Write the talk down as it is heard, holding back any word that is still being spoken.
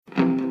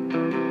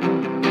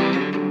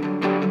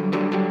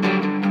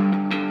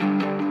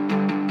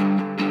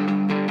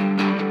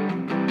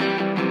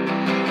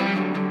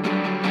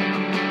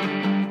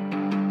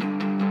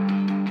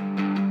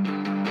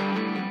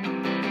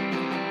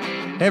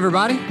Hey,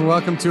 everybody.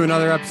 Welcome to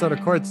another episode of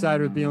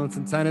Courtside with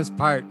Bielenson Tennis,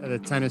 part of the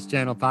Tennis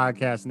Channel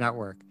Podcast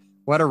Network.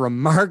 What a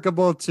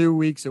remarkable 2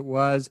 weeks it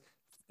was,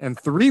 and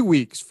 3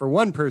 weeks for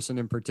one person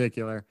in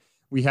particular.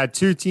 We had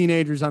two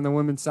teenagers on the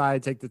women's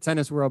side take the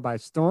tennis world by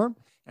storm,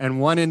 and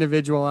one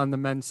individual on the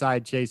men's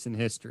side chasing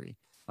history.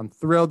 I'm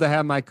thrilled to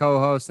have my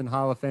co-host and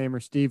Hall of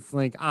Famer Steve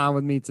Flink on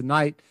with me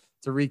tonight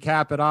to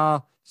recap it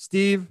all.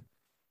 Steve,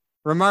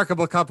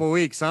 remarkable couple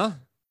weeks, huh?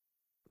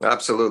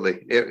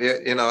 Absolutely.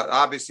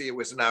 Obviously it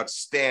was an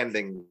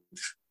outstanding,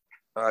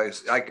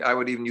 I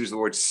would even use the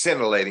word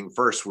scintillating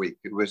first week.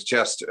 It was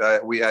just,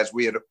 as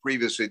we had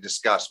previously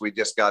discussed, we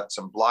just got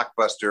some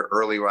blockbuster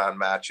early round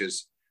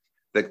matches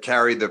that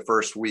carried the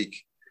first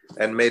week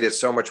and made it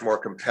so much more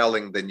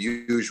compelling than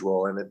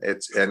usual.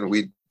 And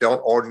we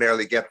don't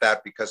ordinarily get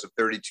that because of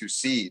 32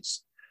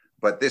 seeds.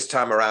 But this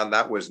time around,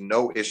 that was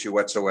no issue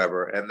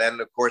whatsoever. And then,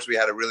 of course, we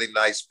had a really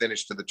nice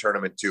finish to the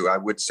tournament, too. I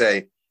would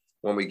say,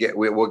 when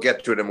we'll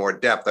get to it in more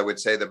depth, I would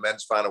say the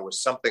men's final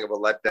was something of a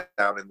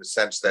letdown in the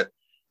sense that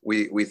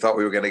we thought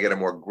we were going to get a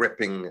more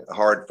gripping,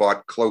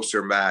 hard-fought,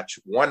 closer match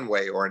one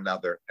way or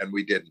another, and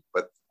we didn't.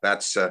 But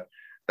that's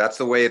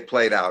the way it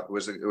played out.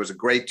 It was a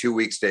great 2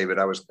 weeks, David.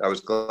 I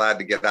was glad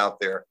to get out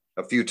there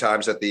a few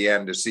times at the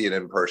end to see it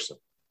in person.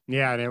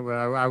 Yeah, and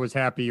I was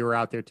happy you were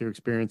out there to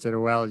experience it as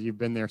well. You've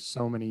been there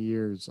so many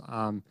years.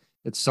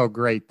 It's so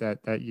great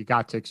that you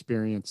got to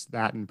experience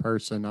that in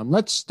person.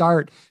 Let's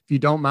start, if you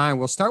don't mind,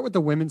 we'll start with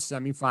the women's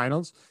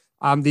semifinals.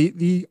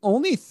 The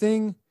only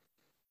thing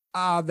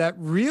that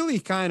really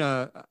kind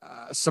of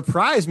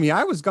surprised me,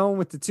 I was going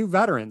with the two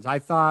veterans. I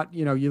thought,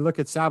 you look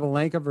at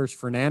Sabalenka versus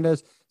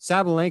Fernandez.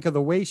 Sabalenka,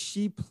 the way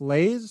she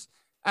plays,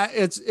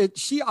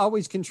 she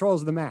always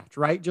controls the match,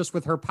 right? Just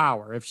with her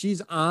power. If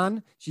she's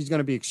on, she's going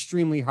to be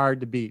extremely hard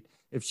to beat.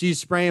 If she's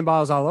spraying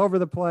balls all over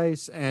the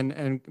place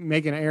and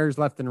making errors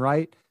left and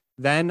right,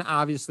 then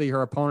obviously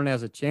her opponent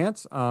has a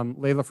chance.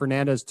 Leylah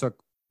Fernandez took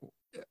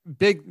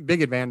big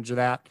advantage of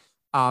that.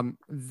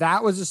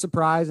 That was a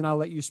surprise, and I'll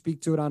let you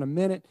speak to it on a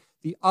minute.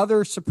 The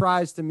other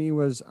surprise to me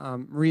was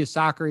Maria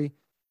Sakkari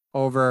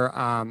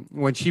over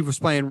when she was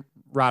playing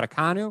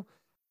Raducanu.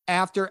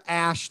 After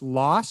Ash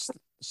lost,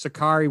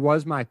 Sakkari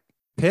was my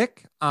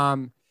pick.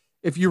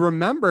 If you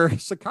remember,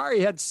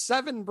 Sakkari had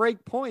 7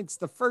 break points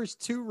the first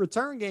 2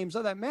 return games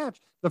of that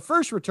match. The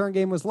first return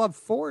game was love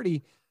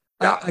 40.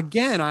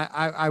 Again,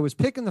 I was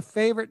picking the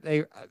favorite.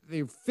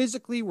 They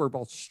physically were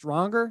both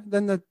stronger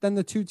than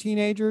the two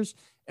teenagers,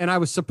 and I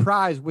was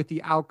surprised with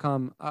the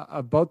outcome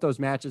of both those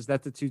matches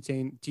that the two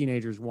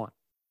teenagers won.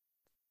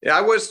 Yeah,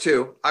 I was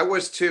too.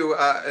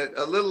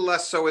 A little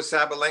less so with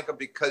Sabalenka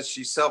because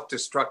she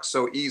self-destructs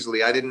so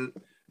easily. I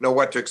didn't know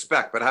what to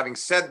expect. But having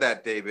said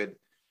that, David,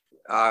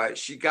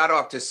 she got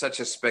off to such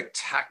a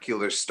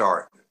spectacular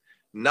start.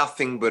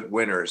 Nothing but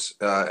winners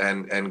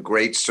and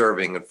great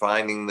serving and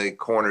finding the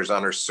corners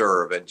on her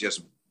serve and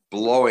just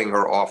blowing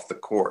her off the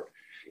court.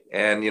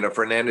 And,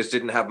 Fernandez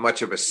didn't have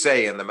much of a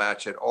say in the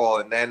match at all.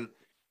 And then,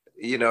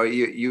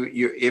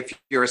 if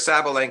you're a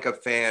Sabalenka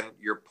fan,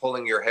 you're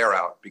pulling your hair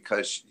out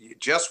because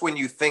just when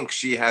you think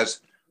she has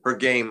her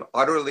game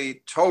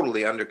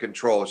totally under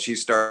control, she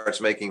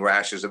starts making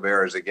rashes of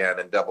errors again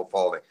and double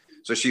faulting.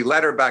 So she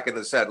led her back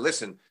into the set.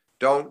 Listen,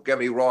 don't get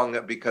me wrong,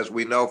 because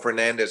we know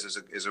Fernandez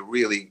is a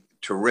really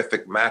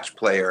terrific match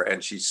player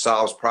and she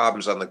solves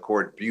problems on the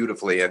court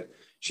beautifully and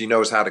she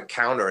knows how to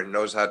counter and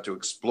knows how to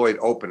exploit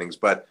openings.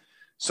 But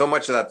so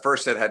much of that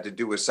first set had to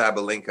do with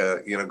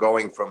Sabalenka,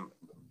 going from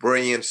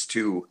brilliance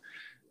to,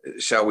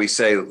 shall we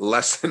say,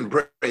 less than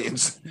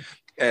brilliance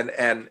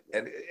and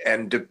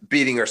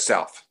beating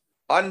herself.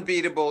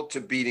 Unbeatable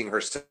to beating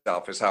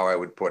herself is how I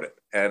would put it.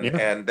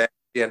 And then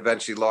she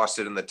eventually lost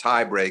it in the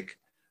tie break.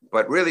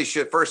 But really,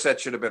 first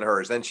set should have been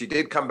hers. Then she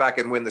did come back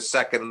and win the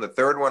second, and the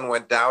third one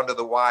went down to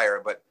the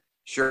wire. But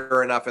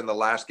sure enough, in the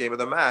last game of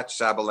the match,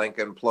 Sabalenka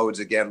implodes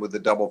again with the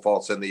double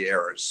faults and the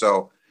errors.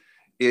 So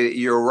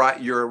you're right.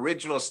 Your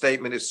original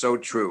statement is so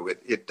true.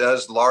 It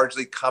does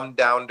largely come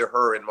down to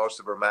her in most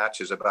of her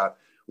matches about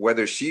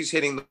whether she's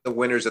hitting the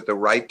winners at the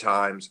right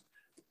times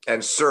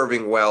and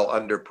serving well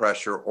under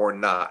pressure or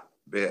not.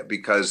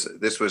 Because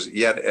this was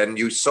and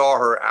you saw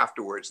her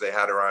afterwards. They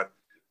had her on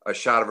a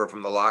shot of her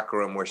from the locker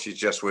room where she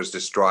just was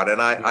distraught.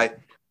 And I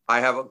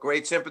have a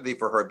great sympathy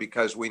for her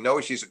because we know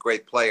she's a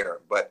great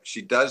player, but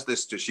she does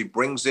this she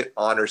brings it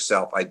on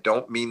herself. I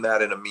don't mean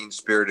that in a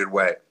mean-spirited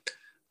way,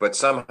 but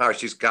somehow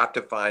she's got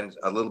to find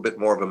a little bit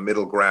more of a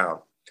middle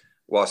ground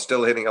while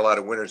still hitting a lot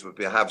of winners,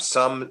 but have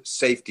some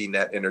safety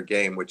net in her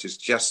game, which is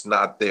just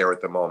not there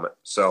at the moment.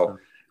 So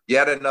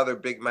yet another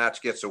big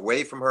match gets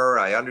away from her.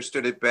 I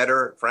understood it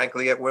better,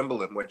 frankly, at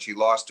Wimbledon when she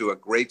lost to a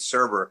great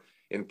server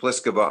in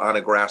Pliskova on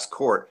a grass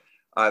court.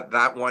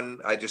 That one,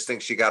 I just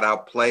think she got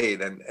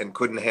outplayed and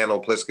couldn't handle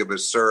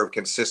Pliskova's serve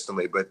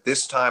consistently. But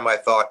this time I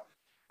thought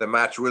the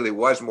match really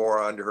was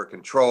more under her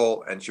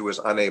control and she was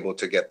unable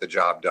to get the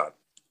job done.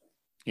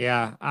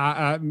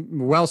 Yeah,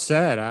 well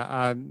said.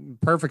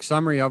 Perfect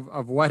summary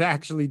of what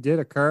actually did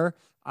occur.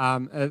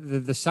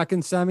 The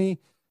second semi,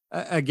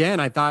 Again,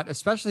 I thought,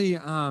 especially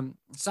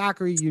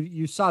Sakkari,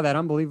 you saw that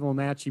unbelievable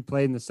match she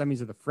played in the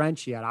semis of the French.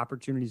 She had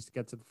opportunities to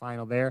get to the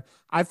final there.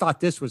 I thought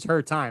this was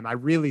her time. I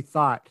really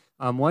thought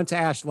once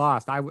Ash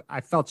lost,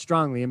 I felt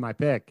strongly in my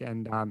pick.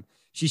 And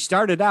she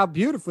started out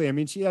beautifully. I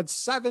mean, she had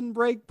 7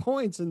 break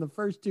points in the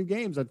first 2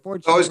 games.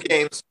 Unfortunately, those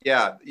games,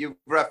 yeah, you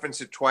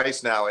referenced it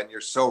twice now, and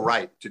you're so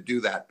right to do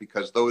that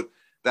because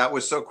that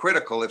was so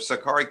critical. If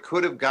Sakkari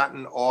could have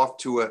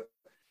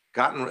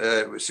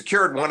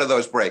secured one of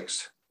those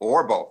breaks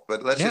or both,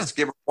 but let's just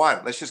give her one.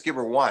 Let's just give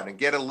her one and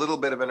get a little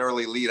bit of an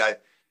early lead.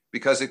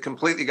 Because it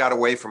completely got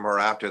away from her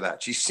after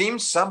that. She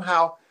seemed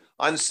somehow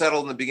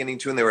unsettled in the beginning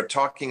too, and they were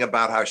talking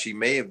about how she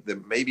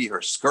maybe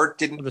her skirt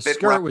didn't fit. The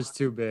skirt was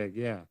too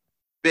big,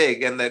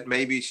 big, and that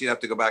maybe she'd have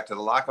to go back to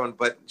the locker room.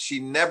 But she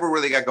never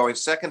really got going.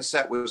 Second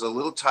set was a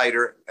little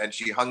tighter, and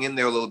she hung in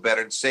there a little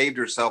better and saved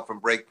herself from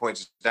break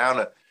points down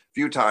a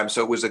few times.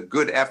 So it was a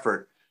good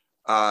effort.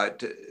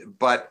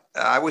 But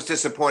I was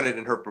disappointed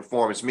in her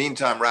performance.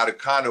 Meantime,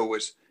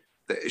 Raducanu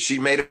she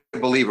made a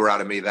believer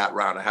out of me that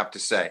round, I have to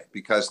say,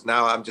 because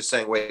now I'm just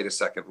saying, wait a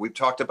second. We've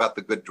talked about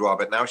the good draw,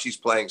 but now she's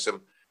playing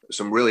some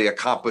really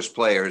accomplished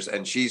players,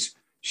 and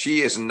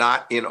she is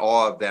not in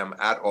awe of them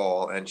at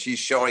all. And she's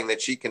showing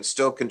that she can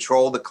still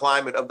control the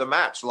climate of the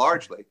match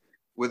largely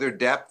with her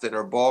depth and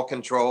her ball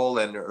control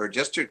and her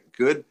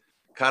good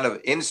kind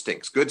of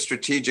instincts, good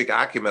strategic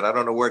acumen. I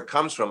don't know where it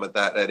comes from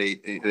at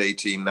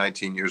 18,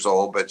 19 years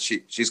old, but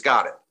she's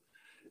got it.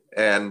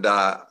 And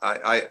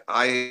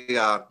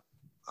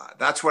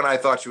that's when I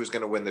thought she was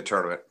going to win the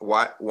tournament.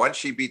 Once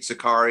she beat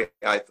Sakkari,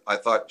 I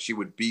thought she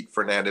would beat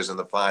Fernandez in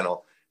the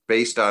final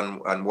based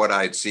on what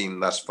I'd seen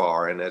thus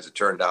far. And as it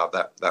turned out,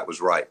 that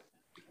was right.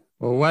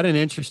 Well, what an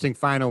interesting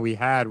final we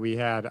had. We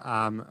had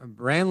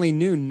Brandley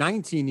New,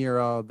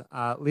 19-year-old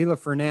Leylah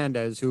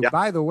Fernandez, who,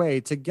 by the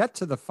way, to get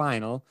to the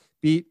final,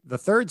 beat the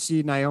 3rd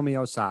seed Naomi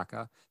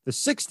Osaka, the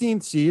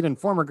 16th seed and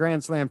former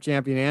Grand Slam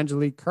champion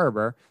Angelique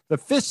Kerber, the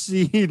 5th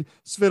seed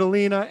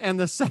Svitolina, and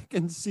the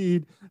 2nd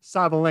seed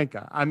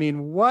Sabalenka. I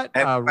mean, what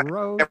a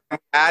road.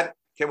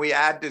 Can we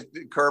add to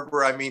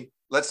Kerber? I mean,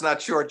 let's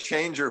not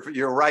shortchange her.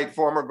 You're right,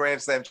 former Grand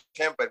Slam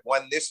champion, but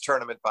won this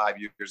tournament 5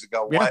 years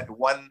ago.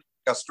 Won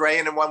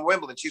Australian and won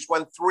Wimbledon. She's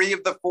won 3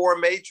 of the 4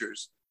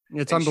 majors.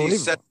 It's unbelievable.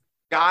 She's such a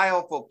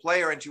guileful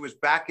player, and she was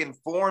back in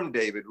form,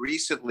 David,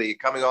 recently,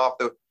 coming off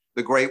the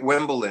great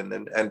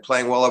Wimbledon and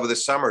playing well over the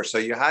summer. So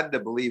you had to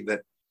believe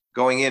that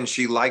going in,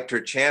 she liked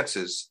her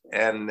chances,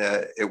 and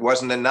it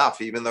wasn't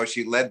enough, even though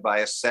she led by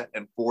a set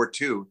and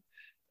 4-2.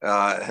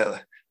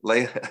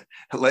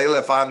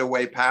 Leylah found a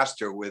way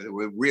past her with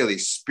really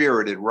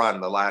spirited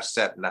run the last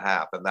set and a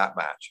half in that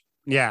match.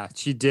 Yeah,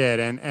 she did.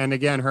 And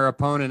again, her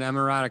opponent, Emma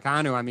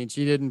Raducanu, I mean,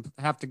 she didn't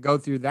have to go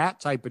through that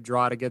type of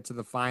draw to get to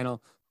the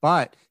final,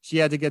 but she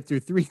had to get through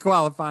 3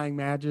 qualifying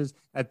matches.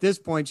 At this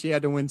point, she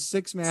had to win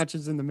 6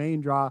 matches in the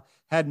main draw,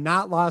 had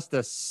not lost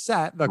a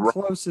set. The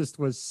closest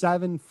was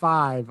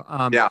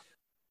 7-5.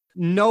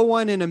 No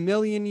one in a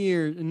million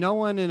years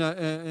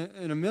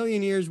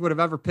would have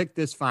ever picked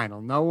this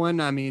final. No one.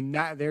 I mean,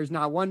 there's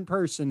not one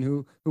person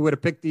who would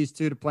have picked these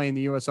two to play in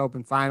the U.S.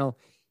 Open final.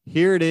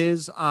 Here it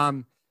is.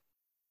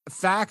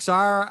 Facts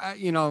are,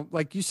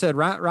 like you said,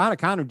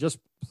 Raducanu just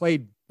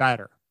played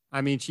better. I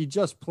mean, she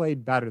just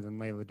played better than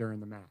Leylah during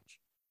the match.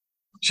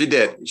 She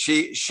did.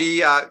 She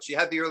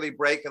had the early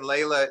break, and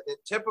Leylah,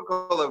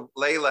 typical of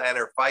Leylah and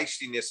her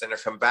feistiness and her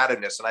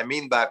combativeness. And I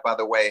mean that, by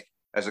the way,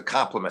 as a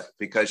compliment,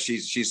 because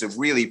she's a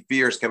really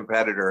fierce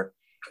competitor,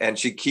 and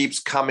she keeps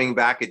coming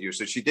back at you.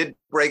 So she did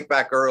break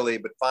back early,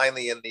 but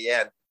finally in the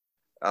end,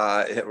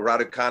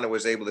 Raducanu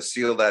was able to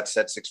seal that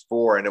set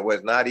 6-4, and it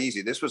was not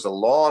easy. This was a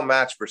long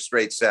match for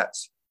straight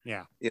sets.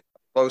 Yeah,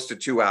 close to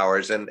 2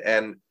 hours, and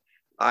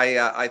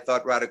I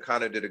thought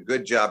Raducanu did a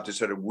good job to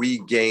sort of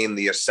regain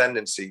the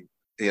ascendancy,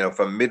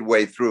 from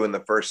midway through in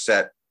the first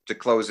set to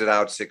close it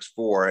out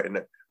 6-4.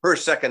 And her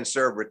second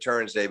serve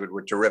returns, David,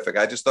 were terrific.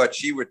 I just thought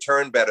she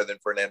returned better than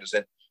Fernandez.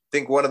 And I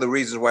think one of the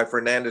reasons why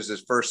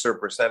Fernandez's first serve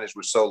percentage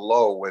was so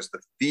low was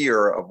the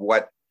fear of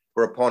what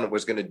her opponent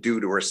was going to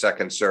do to her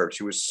second serve.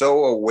 She was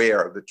so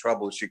aware of the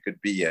trouble she could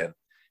be in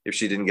if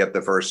she didn't get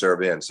the first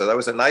serve in. So that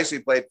was a nicely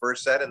played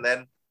first set. And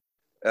then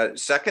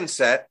second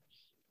set,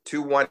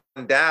 2-1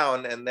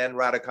 down, and then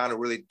Raducanu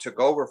really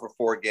took over for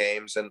 4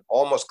 games and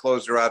almost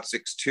closed her out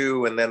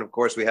 6-2. And then, of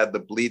course, we had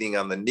the bleeding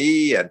on the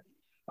knee. And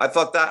I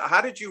thought that,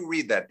 how did you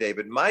read that,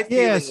 David? My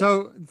feeling. Yeah,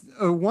 so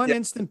one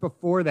instant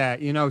before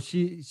that,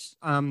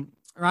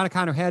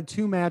 Raducanu had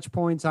 2 match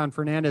points on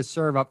Fernandez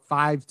serve up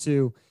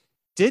 5-2.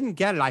 Didn't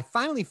get it. I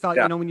finally felt,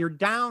 when you're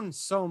down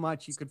so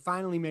much, you could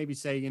finally maybe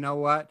say, you know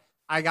what?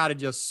 I got to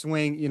just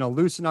swing,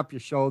 loosen up your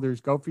shoulders,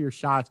 go for your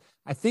shots.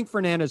 I think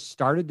Fernandez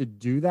started to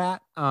do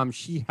that.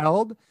 She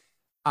held,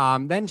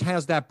 then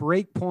has that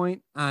break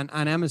point on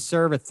Emma's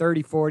serve at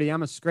 30-40.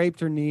 Emma scraped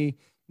her knee,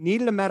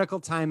 needed a medical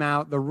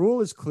timeout. The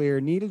rule is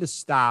clear, needed to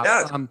stop.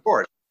 Yeah, of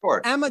course.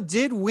 Emma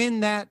did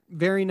win that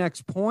very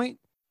next point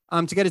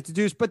to get it to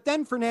deuce, but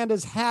then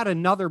Fernandez had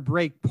another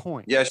break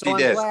point. Yes, so she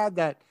did. I'm glad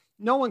that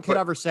no one could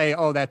ever say,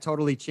 oh, that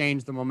totally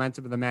changed the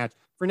momentum of the match.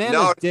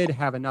 Fernandez did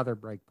have another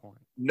break point.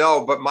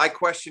 No, but my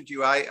question to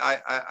you,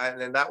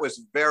 and that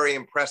was very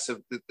impressive.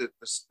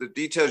 The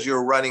details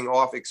you're running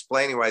off,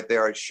 explaining right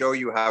there, I show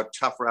you how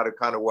tough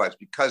Raducanu was,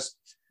 because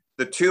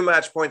the 2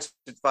 match points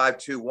at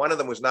 5-2, one of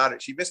them was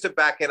not, she missed a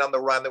backhand on the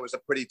run. That was a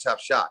pretty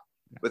tough shot,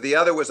 but the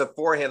other was a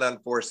forehand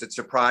unforced that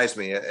surprised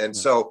me. And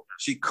so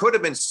she could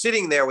have been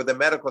sitting there with a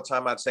medical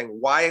timeout saying,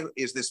 why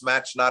is this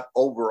match not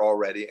over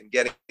already, and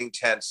getting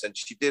tense. And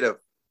she did a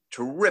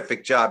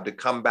terrific job to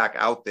come back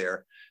out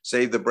there,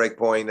 save the break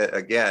point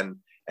again,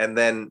 and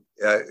then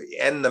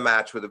end the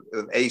match with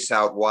an ace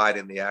out wide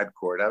in the ad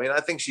court. I mean, I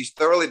think she's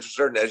thoroughly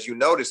deserved. As you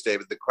noticed,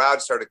 David, the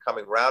crowd started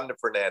coming around to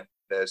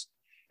Fernandez.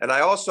 And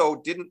I was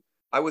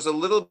a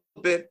little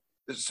bit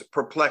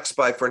perplexed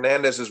by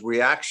Fernandez's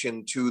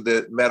reaction to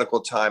the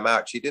medical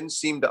timeout. She didn't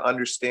seem to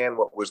understand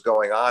what was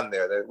going on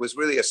there. That it was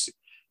really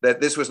that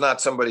this was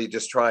not somebody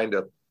just trying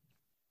to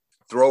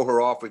throw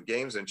her off with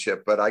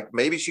gamesmanship, but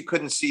maybe she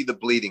couldn't see the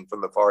bleeding from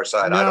the far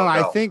side. No, I don't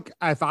know. I think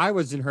if I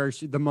was in her,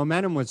 the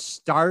momentum was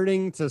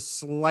starting to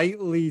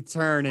slightly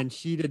turn, and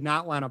she did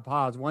not want to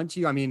pause.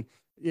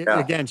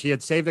 Again, she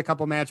had saved a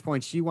couple match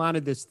points. She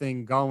wanted this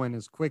thing going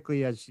as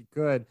quickly as she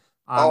could.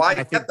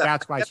 I think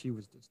that's why she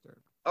was disturbed.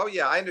 Oh,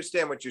 yeah, I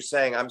understand what you're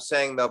saying. I'm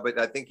saying, though, but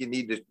I think you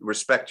need to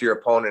respect your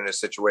opponent in a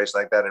situation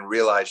like that and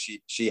realize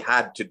she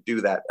had to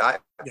do that.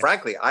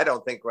 Frankly, I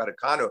don't think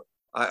Raducanu,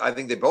 I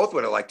think they both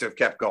would have liked to have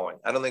kept going.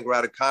 I don't think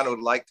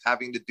Raducanu liked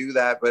having to do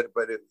that, but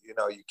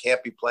you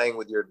can't be playing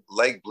with your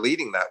leg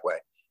bleeding that way.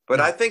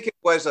 But I think it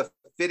was a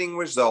fitting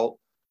result,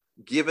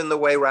 given the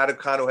way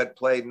Raducanu had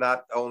played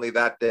not only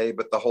that day,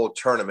 but the whole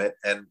tournament.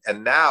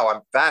 And now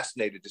I'm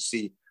fascinated to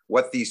see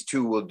what these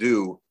two will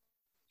do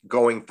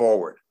going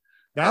forward.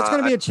 That's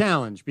going to be a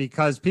challenge,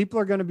 because people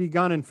are going to be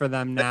gunning for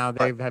them now.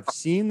 They have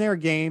seen their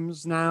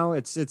games now.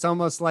 It's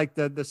almost like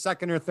the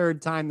second or third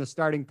time the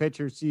starting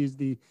pitcher sees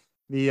the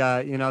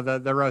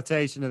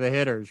rotation of the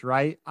hitters,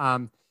 right?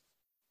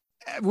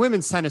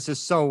 Women's tennis is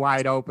so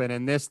wide open,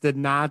 and this did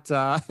not.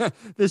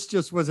 This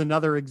just was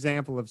another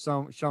example of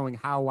showing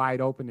how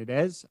wide open it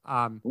is.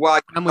 I'm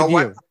with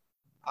you.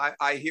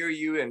 I hear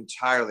you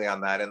entirely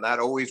on that. And that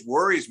always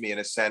worries me in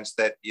a sense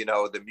that,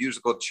 the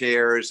musical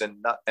chairs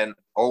and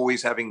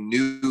always having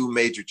new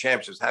major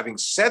championships. Having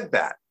said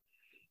that,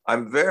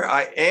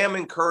 I am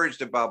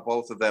encouraged about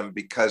both of them,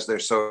 because they're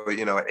so,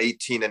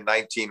 18 and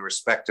 19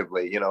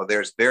 respectively.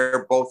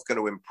 They're both going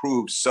to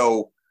improve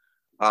so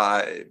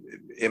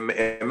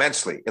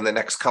immensely in the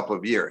next couple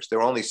of years.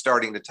 They're only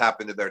starting to tap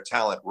into their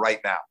talent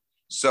right now.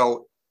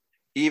 So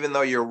even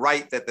though you're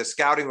right that the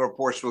scouting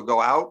reports will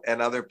go out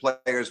and other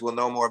players will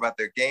know more about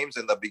their games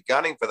and they'll be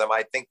gunning for them,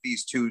 I think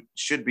these two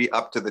should be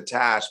up to the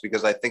task,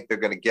 because I think they're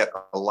going to get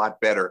a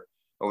lot better.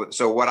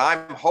 So what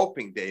I'm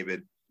hoping,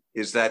 David,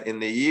 is that in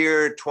the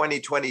year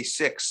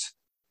 2026,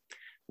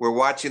 we're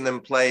watching them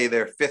play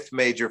their 5th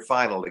major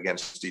final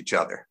against each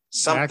other.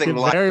 Something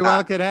like that. Very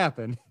well could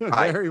happen.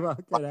 Very well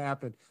could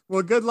happen.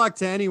 Well, good luck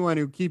to anyone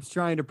who keeps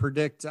trying to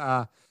predict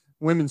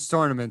women's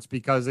tournaments,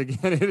 because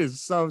again, it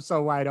is so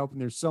wide open.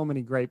 There's so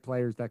many great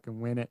players that can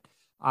win it.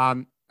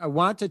 I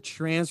want to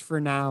transfer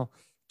now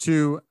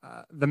to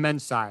the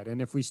men's side.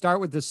 And if we start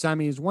with the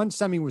semis, one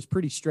semi was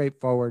pretty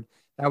straightforward.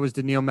 That was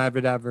Daniil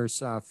Medvedev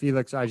versus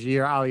Felix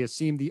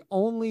Auger-Aliassime. The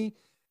only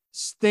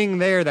thing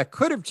there that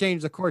could have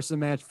changed the course of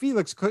the match,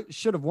 Felix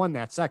should have won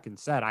that second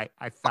set, I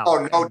felt.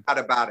 Oh, no doubt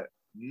about it.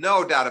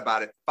 No doubt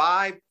about it.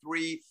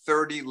 5-3,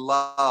 30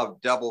 love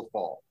double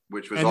fall,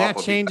 which was awful. And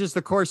that changes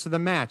the course of the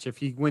match if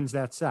he wins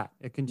that set.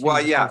 It can change.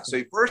 Well, yeah.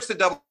 So first the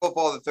double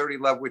fall to 30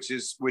 love, which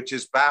is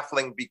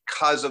baffling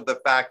because of the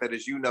fact that,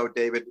 as you know,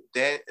 David,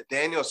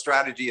 Daniel's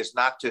strategy is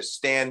not to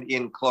stand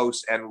in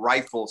close and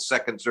rifle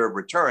second serve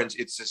returns.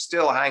 It's to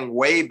still hang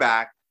way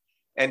back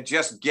and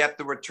just get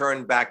the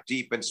return back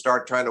deep and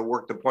start trying to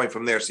work the point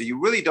from there. So you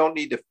really don't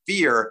need to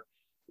fear,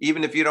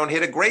 even if you don't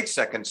hit a great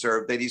second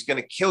serve, that he's going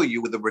to kill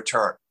you with the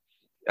return.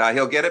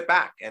 He'll get it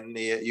back, and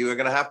you're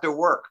going to have to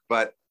work.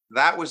 But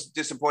that was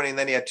disappointing.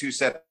 Then he had 2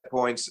 set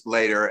points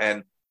later.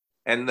 And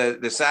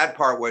the sad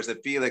part was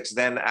that Felix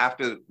then,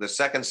 after the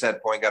second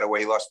set point got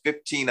away, he lost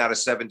 15 out of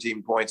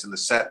 17 points, and the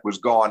set was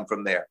gone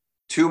from there.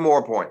 2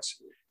 more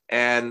points.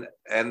 And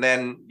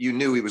then you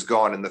knew he was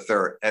gone in the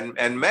third. And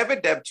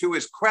Medvedev, to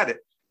his credit,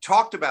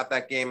 talked about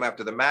that game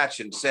after the match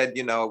and said,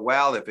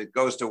 well, if it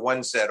goes to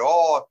 1 set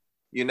all,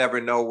 you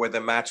never know where the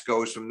match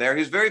goes from there.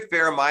 He's very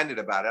fair-minded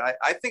about it.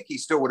 I think he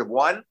still would have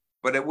won,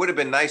 but it would have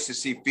been nice to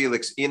see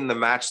Felix in the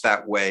match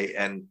that way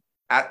and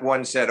at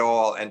 1 set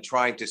all, and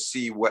trying to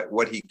see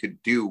what he could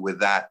do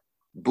with that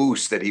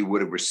boost that he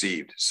would have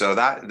received. So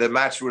that the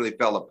match really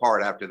fell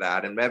apart after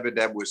that. And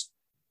Medvedev was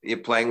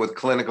playing with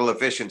clinical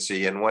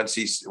efficiency. And once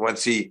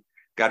he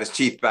got his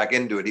teeth back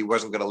into it, he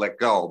wasn't going to let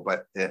go.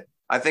 But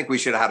I think we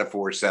should have had a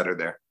 4-setter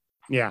there.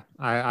 Yeah,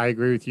 I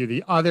agree with you.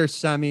 The other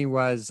semi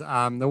was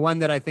the one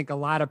that I think a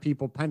lot of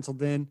people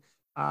penciled in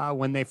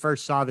when they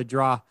first saw the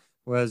draw,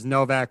 was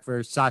Novak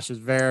versus Sasha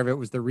Zverev. It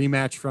was the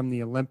rematch from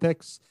the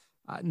Olympics.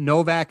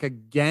 Novak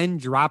again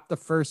dropped the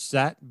first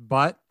set,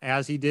 but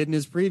as he did in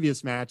his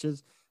previous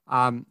matches,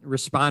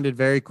 responded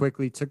very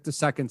quickly, took the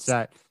second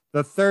set.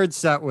 The third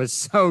set was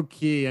so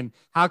key. And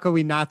how could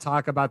we not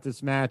talk about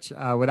this match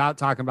without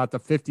talking about the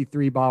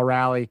 53 ball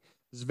rally?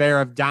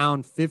 Zverev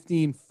down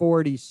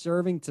 15-40,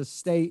 serving to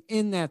stay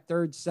in that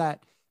third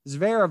set.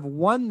 Zverev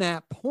won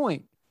that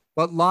point,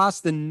 but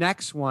lost the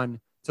next one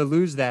to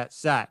lose that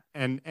set.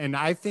 And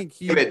I think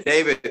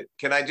David,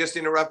 can I just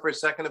interrupt for a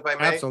second, if I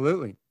may?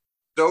 Absolutely.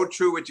 So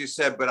true what you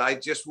said, but I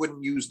just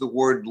wouldn't use the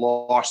word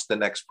lost the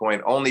next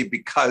point, only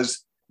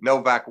because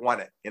Novak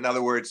won it. In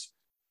other words,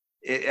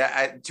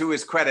 to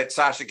his credit,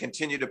 Sasha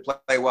continued to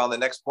play well. The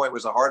next point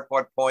was a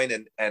hard-fought point,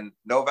 and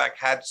Novak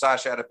had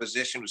Sasha at a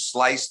position to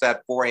slice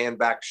that forehand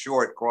back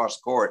short cross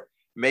court,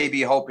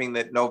 maybe hoping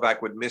that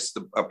Novak would miss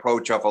the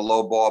approach off a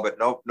low ball, but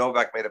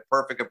Novak made a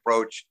perfect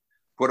approach,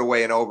 put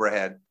away an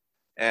overhead,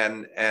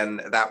 and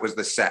that was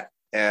the set.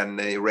 And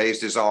he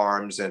raised his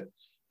arms, and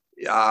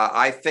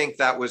I think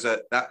that was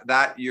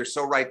that you're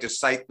so right to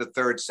cite the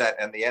third set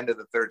and the end of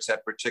the third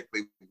set,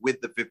 particularly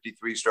with the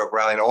 53-stroke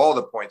rally and all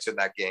the points in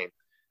that game.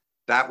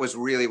 That was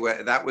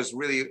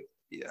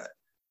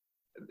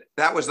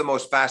the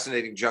most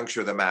fascinating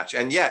juncture of the match.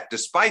 And yet,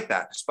 despite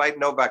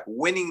Novak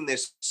winning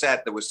this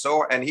set that was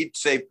so, and he'd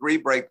saved 3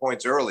 break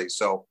points early.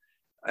 So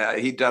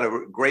he'd done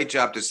a great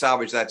job to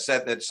salvage that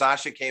set. That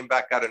Sasha came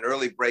back, got an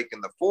early break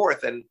in the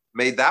fourth and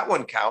made that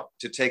one count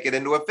to take it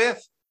into a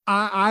fifth.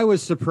 I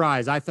was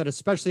surprised. I thought,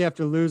 especially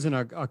after losing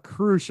a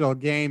crucial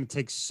game,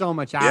 takes so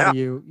much out of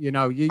you. You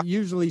know, you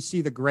usually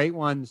see the great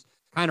ones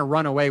kind of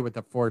run away with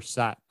the fourth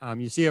set.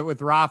 You see it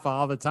with Rafa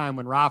all the time.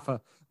 When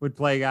Rafa would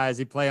play guys,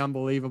 he'd play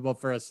unbelievable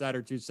for a set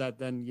or two set,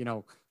 then, you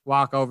know,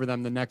 walk over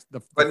them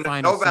the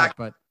final set.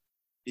 But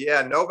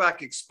yeah,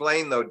 Novak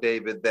explained though,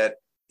 David, that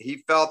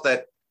he felt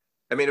that,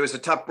 I mean, it was a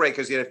tough break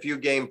because he had a few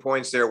game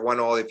points there,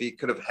 1-1 if he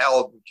could have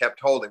held and kept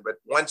holding. But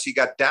once he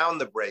got down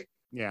the break,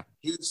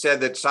 he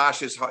said that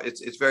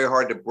it's very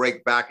hard to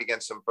break back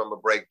against him from a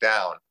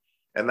breakdown.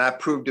 And that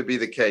proved to be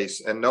the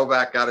case. And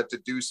Novak got it to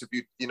deuce.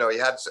 He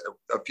had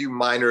a few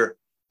minor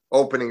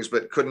openings,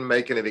 but couldn't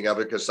make anything of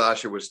it because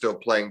Sasha was still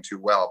playing too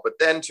well. But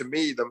then to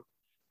me,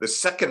 the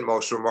second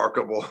most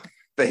remarkable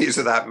phase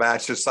of that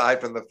match,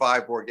 aside from the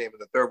 5-4 game of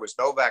the third, was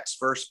Novak's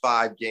first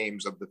 5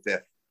 games of the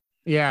fifth.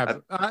 Yeah.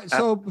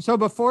 So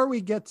before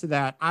we get to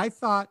that, I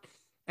thought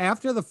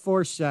after the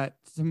fourth set,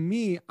 to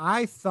me,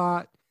 I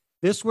thought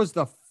this was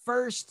the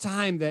first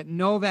time that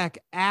Novak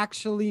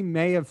actually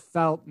may have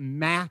felt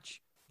match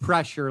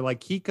pressure,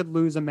 like he could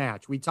lose a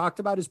match. We talked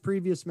about his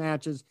previous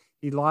matches.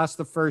 He lost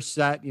the first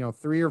set,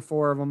 3 or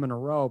 4 of them in a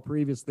row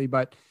previously.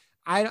 But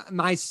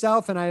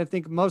myself, and I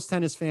think most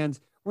tennis fans,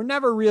 were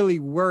never really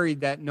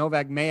worried that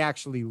Novak may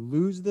actually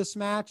lose this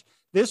match.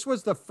 This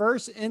was the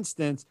first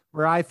instance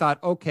where I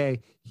thought, okay,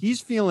 he's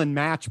feeling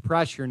match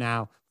pressure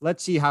now.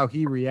 Let's see how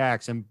he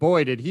reacts. And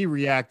boy, did he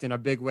react in a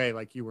big way,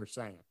 like you were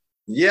saying.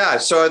 Yeah.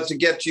 So to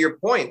get to your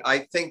point, I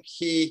think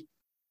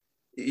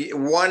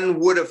one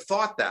would have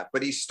thought that,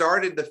 but he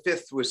started the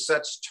fifth with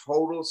such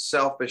total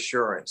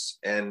self-assurance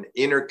and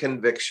inner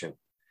conviction.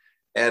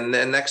 And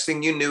then next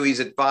thing you knew, he's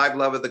at 5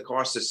 love at the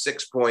cost of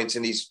 6 points,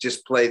 and he's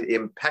just played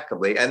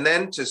impeccably. And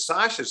then to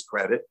Sasha's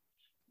credit,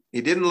 he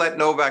didn't let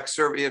Novak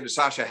serve.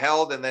 Sasha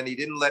held, and then he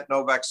didn't let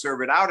Novak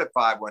serve it out at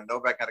 5-1.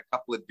 Novak had a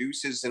couple of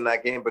deuces in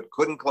that game, but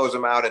couldn't close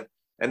them out and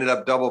ended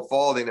up double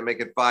faulting to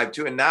make it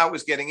 5-2. And now it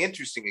was getting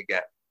interesting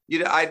again.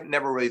 I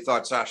never really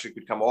thought Sasha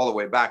could come all the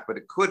way back, but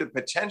it could have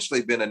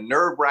potentially been a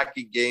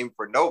nerve-wracking game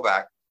for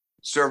Novak,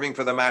 serving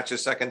for the match a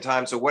second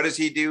time. So what does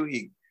he do?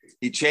 He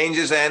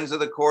changes ends of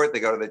the court. They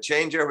go to the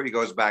changeover. He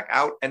goes back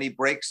out, and he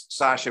breaks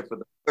Sasha for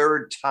the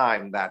 3rd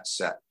time that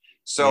set.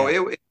 So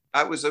it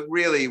was a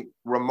really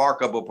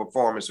remarkable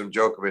performance from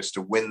Djokovic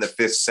to win the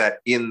 5th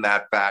set in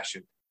that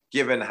fashion,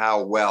 given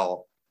how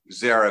well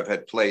Zverev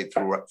had played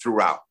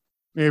throughout.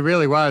 It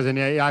really was. And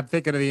I'm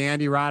thinking of the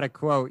Andy Roddick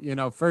quote,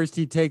 first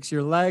he takes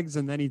your legs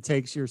and then he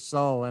takes your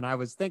soul. And I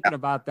was thinking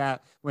about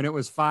that when it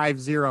was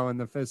 5-0 in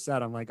the 5th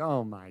set. I'm like,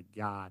 oh my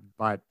God.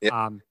 But,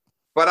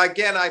 but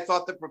again, I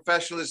thought the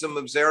professionalism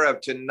of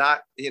Zverev to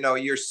not,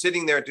 you're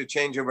sitting there to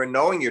change over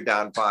knowing you're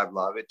down 5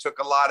 love. It took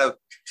a lot of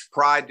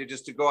pride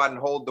to go out and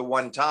hold the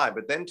one time,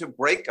 but then to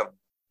break them,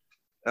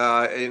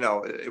 I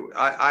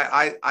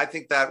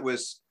think that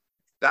was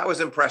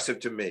impressive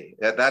to me.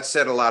 That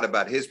said a lot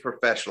about his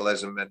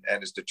professionalism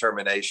and his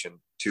determination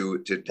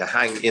to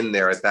hang in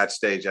there at that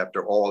stage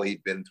after all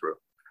he'd been through.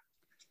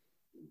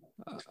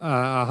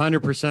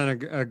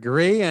 100%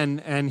 agree.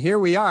 And here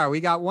we are.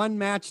 We got one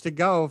match to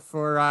go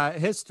for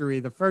history.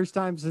 The first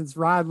time since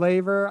Rod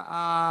Laver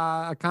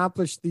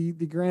accomplished the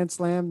Grand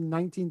Slam in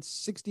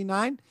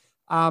 1969.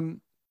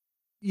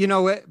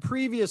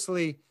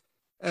 Previously,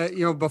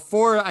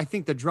 before I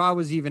think the draw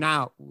was even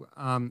out,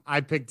 I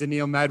picked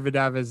Daniil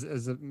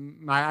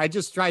Medvedev I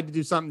just tried to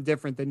do something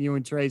different than you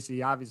and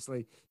Tracy.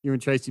 Obviously, you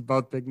and Tracy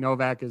both picked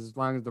Novak as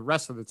long as the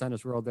rest of the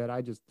tennis world did.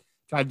 I just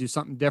tried to do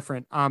something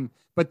different.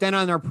 But then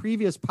on our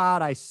previous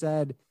pod, I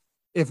said,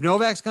 if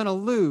Novak's going to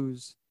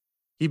lose,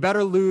 He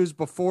better lose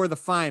before the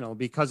final,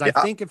 because I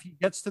think if he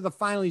gets to the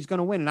final, he's going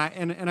to win.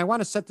 And I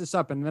want to set this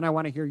up, and then I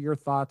want to hear your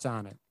thoughts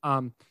on it.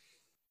 And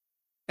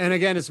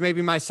again, it's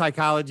maybe my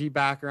psychology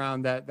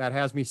background that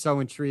has me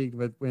so intrigued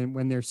with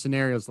when there's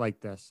scenarios like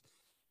this.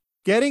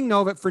 Getting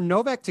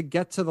Novak to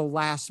get to the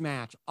last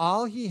match,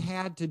 all he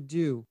had to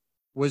do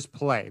was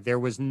play. There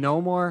was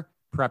no more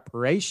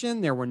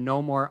preparation. There were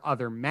no more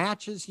other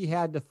matches he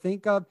had to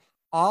think of.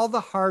 All the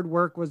hard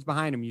work was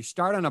behind him. You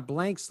start on a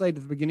blank slate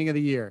at the beginning of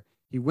the year.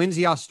 He wins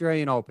the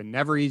Australian Open.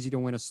 Never easy to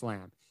win a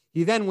slam.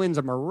 He then wins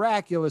a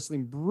miraculously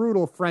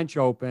brutal French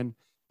Open,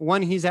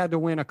 one he's had to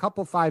win a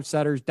couple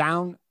 5-setters,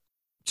 down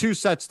 2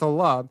 sets to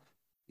love.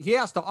 He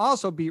has to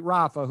also beat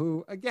Rafa,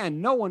 who, again,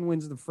 no one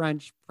wins the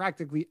French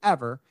practically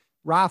ever.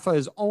 Rafa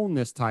has owned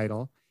this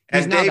title.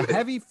 He's now the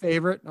heavy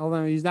favorite.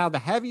 Although he's now the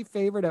heavy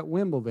favorite at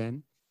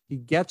Wimbledon. He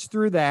gets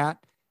through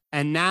that.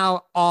 And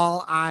now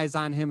all eyes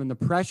on him, and the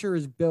pressure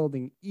is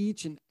building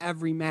each and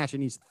every match.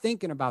 And he's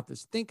thinking about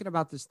this.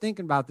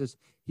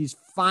 He's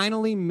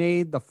finally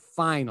made the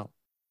final.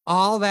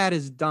 All that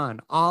is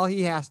done. All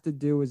he has to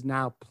do is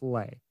now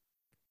play.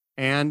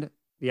 And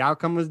the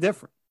outcome was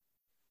different.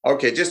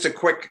 Okay, just a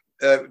quick,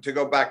 to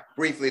go back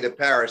briefly to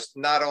Paris.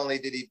 Not only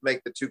did he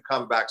make the 2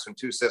 comebacks from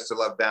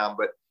 2-0 down,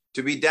 but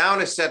to be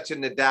down a set to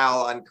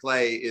Nadal on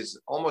clay is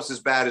almost as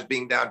bad as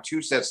being down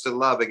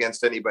 2-0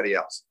 against anybody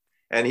else.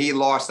 And he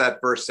lost that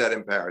first set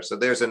in Paris. So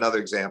there's another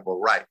example,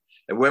 right?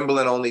 And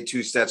Wimbledon, only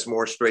 2 sets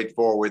more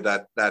straightforward,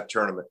 that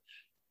tournament.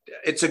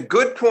 It's a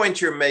good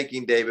point you're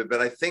making, David,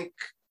 but I think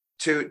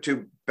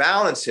to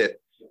balance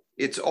it,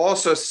 it's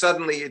also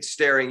suddenly it's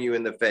staring you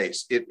in the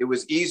face. It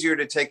was easier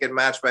to take it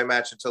match by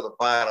match until the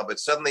final, but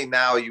suddenly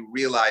now you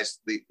realize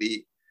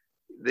the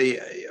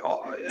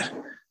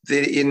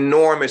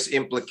enormous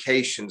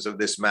implications of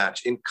this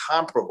match,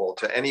 incomparable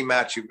to any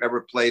match you've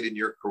ever played in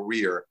your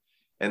career.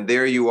 And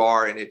there you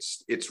are, and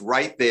it's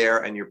right there,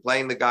 and you're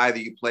playing the guy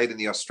that you played in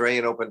the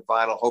Australian Open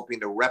final, hoping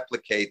to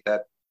replicate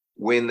that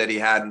win that he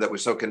had and that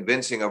was so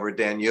convincing over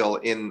Daniil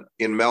in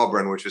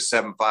Melbourne, which was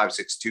 7-5,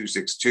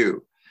 6-2, 6-2.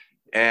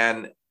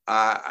 And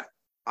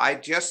I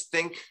just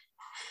think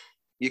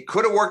it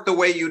could have worked the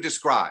way you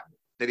described,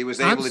 that he was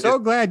able to. I'm so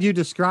glad you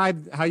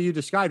described how you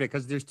described it,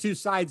 because there's 2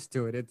 sides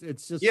to it.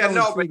 It's just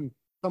intriguing.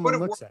 Someone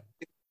looks at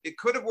it. It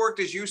could have worked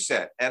as you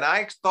said, and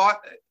I thought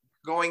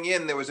going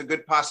in, there was a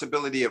good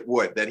possibility it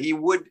would, that he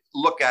would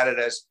look at it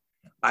as,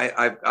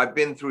 I've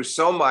been through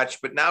so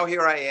much, but now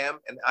here I am,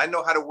 and I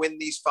know how to win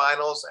these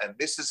finals, and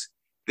this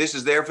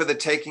is there for the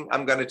taking.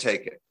 I'm going to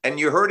take it. And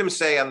you heard him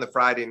say on the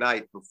Friday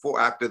night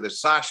after the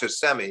Sasha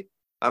semi,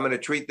 I'm going to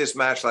treat this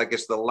match like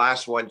it's the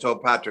last one,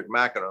 told Patrick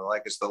McEnroe,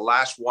 like it's the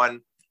last one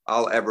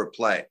I'll ever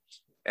play.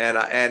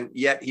 And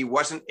yet he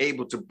wasn't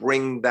able to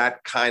bring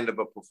that kind of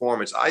a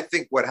performance. I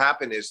think what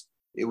happened is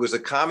it was a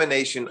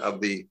combination of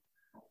the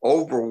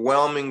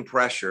overwhelming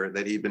pressure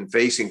that he'd been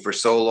facing for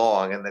so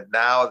long, and that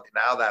now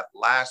that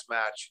last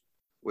match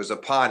was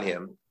upon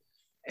him,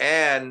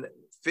 and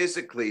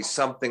physically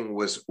something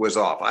was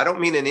off. I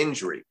don't mean an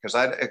injury,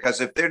 because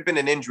if there'd been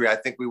an injury, I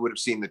think we would have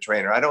seen the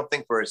trainer. I don't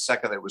think for a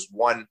second there was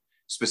one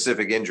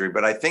specific injury,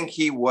 but I think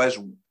he was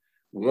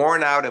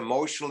worn out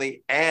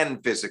emotionally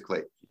and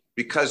physically,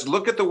 because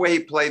look at the way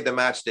he played the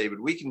match, David.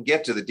 We can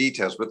get to the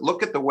details, but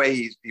look at the way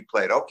he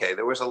played. Okay,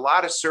 there was a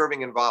lot of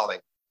serving and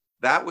volleying.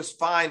 That was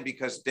fine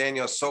because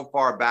Daniel's so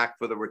far back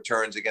for the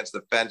returns against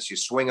the fence. You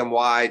swing him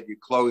wide, you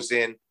close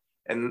in,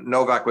 and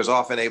Novak was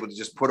often able to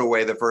just put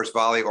away the first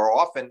volley, or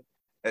often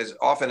as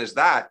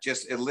that,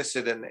 just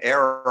elicit an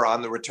error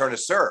on the return of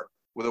serve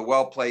with a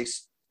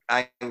well-placed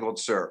angled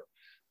serve.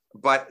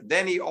 But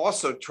then he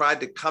also tried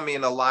to come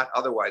in a lot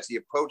otherwise. He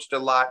approached a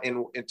lot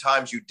in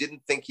times you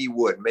didn't think he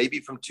would, maybe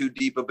from too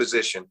deep a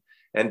position.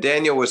 And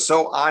Daniel was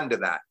so onto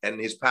that,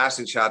 and his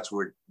passing shots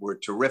were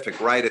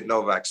terrific right at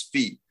Novak's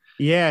feet.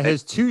 Yeah,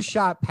 his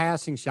 2-shot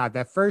passing shot.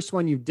 That first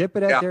one, you dip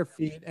it at their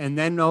feet, and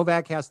then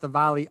Novak has to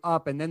volley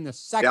up, and then the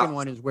second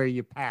one is where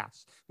you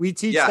pass. We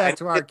teach that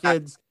to our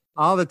kids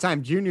all the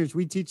time. Juniors,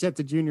 we teach that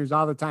to juniors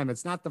all the time.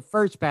 It's not the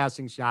first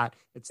passing shot,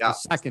 it's the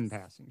second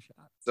passing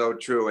shot. So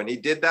true, and he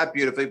did that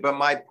beautifully. But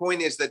my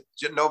point is that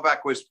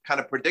Novak was kind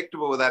of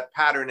predictable with that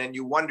pattern, and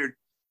you wondered,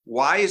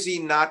 why is he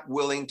not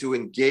willing to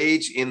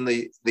engage in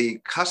the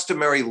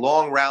customary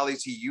long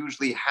rallies he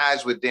usually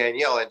has with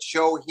Daniel and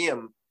show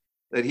him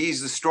that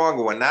he's the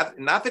stronger one? Not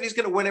that he's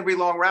going to win every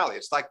long rally.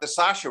 It's like the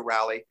Sasha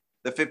rally,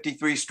 the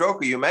 53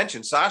 stroker you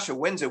mentioned. Sasha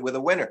wins it with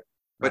a winner,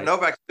 but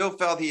Novak still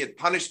felt he had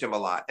punished him a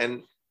lot.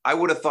 And I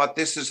would have thought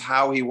this is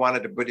how he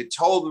wanted to, but it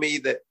told me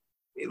that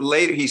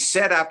later he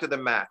said after the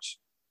match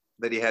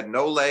that he had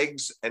no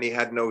legs and he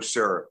had no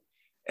serve.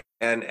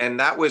 And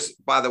that was,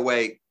 by the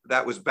way,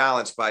 that was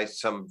balanced by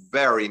some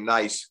very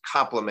nice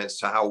compliments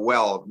to how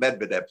well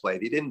Medvedev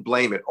played. He didn't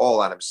blame it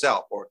all on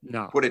himself or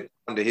put it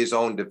under his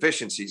own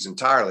deficiencies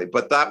entirely,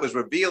 but that was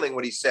revealing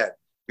what he said,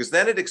 because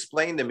then it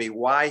explained to me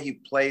why he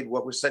played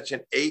what was such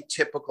an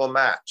atypical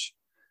match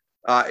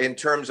in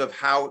terms of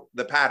how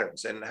the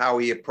patterns and how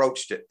he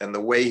approached it and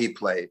the way he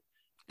played.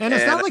 And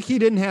it's not like he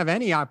didn't have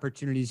any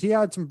opportunities. He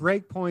had some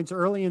break points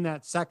early in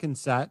that second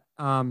set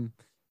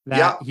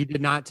that he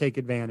did not take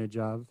advantage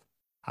of.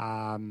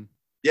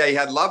 Yeah, he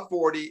had love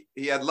 40.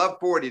 He had love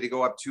 40 to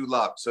go up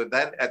 2-love. So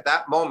then at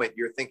that moment,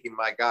 you're thinking,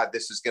 my God,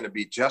 this is going to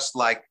be just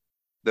like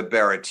the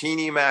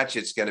Berrettini match.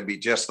 It's going to be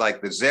just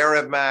like the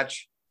Zverev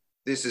match.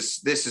 This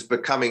is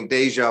becoming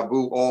deja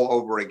vu all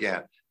over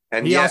again.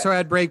 And he also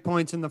had break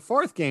points in the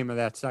fourth game of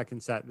that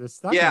second set.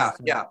 Yeah.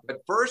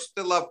 But first,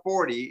 the love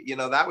 40,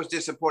 that was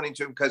disappointing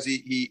to him because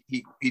he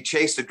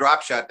chased a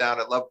drop shot down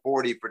at love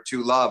 40 for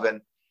 2-love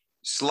and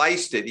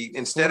sliced it. He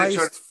instead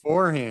of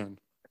forehand.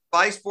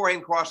 Slice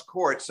forehand cross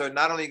court. So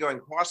not only going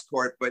cross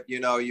court, but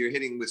you're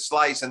hitting with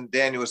slice, and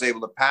Daniel was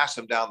able to pass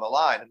him down the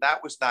line, and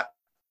that was not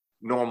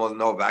normal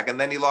Novak. And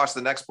then he lost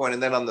the next point,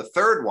 and then on the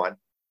third one,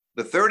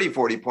 the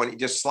 30-40 point, he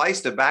just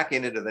sliced it back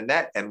into the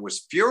net and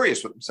was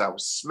furious with himself,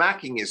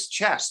 smacking his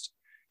chest,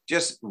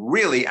 just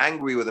really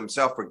angry with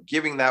himself for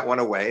giving that one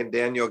away. And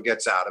Daniel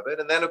gets out of it.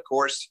 And then, of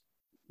course,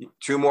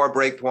 2 more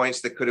break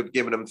points that could have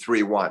given him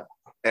 3-1.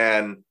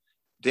 And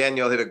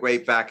Daniel hit a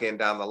great backhand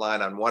down the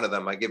line on one of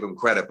them. I give him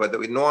credit. But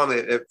we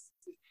normally,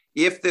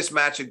 if this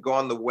match had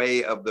gone the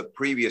way of the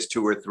previous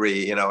 2 or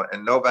 3,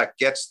 and Novak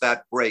gets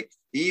that break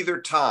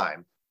either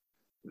time,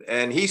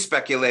 and he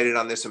speculated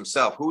on this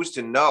himself, who's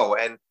to know?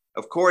 And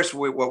of course,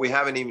 what we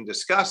haven't even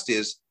discussed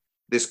is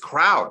this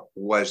crowd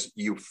was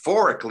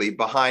euphorically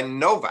behind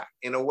Novak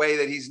in a way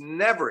that he's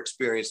never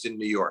experienced in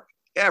New York,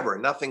 ever,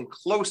 nothing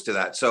close to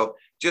that. So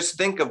just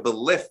think of the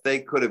lift they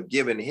could have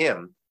given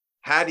him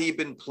had he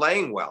been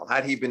playing well,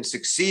 had he been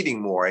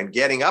succeeding more and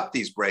getting up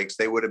these breaks.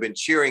 They would have been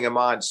cheering him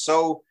on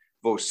so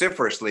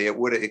vociferously.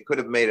 It could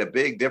have made a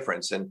big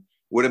difference and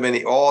would have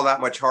been all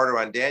that much harder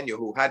on Daniel,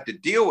 who had to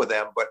deal with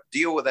them, but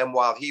deal with them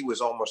while he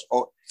was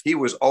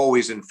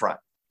always in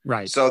front.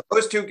 Right. So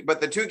those 2,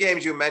 but the 2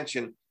 games you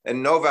mentioned,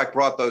 and Novak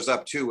brought those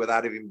up too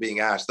without even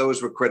being asked,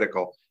 those were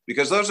critical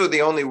because those were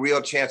the only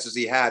real chances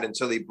he had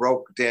until he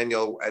broke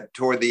Daniel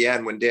toward the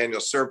end when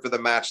Daniel served for the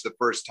match the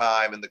first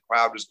time and the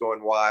crowd was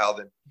going wild.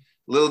 And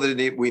little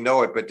did we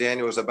know it, but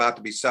Daniel was about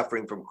to be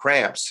suffering from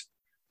cramps,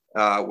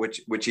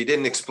 which he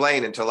didn't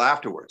explain until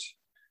afterwards.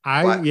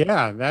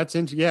 That's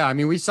interesting. Yeah, I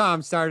mean, we saw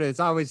him start.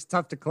 It's always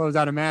tough to close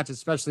out a match,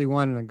 especially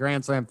one in a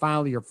Grand Slam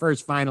final. Your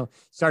first final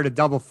started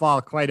double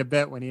fall quite a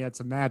bit when he had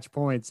some match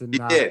points. And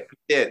he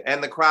did.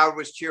 And the crowd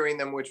was cheering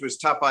them, which was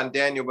tough on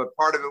Daniel. But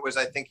part of it was,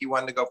 I think he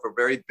wanted to go for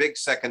very big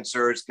second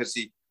serves because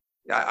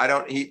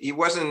he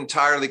wasn't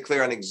entirely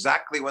clear on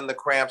exactly when the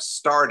cramps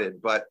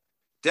started, but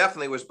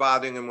definitely was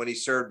bothering him when he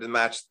served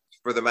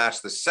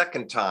the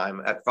second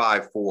time at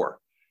 5-4.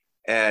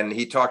 And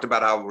he talked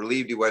about how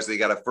relieved he was that he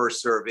got a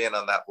first serve in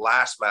on that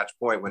last match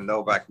point when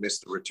Novak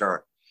missed the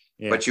return.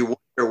 Yeah. But you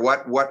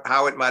wonder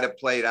how it might have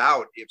played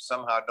out if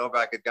somehow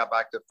Novak had got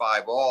back to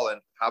 5-all,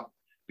 and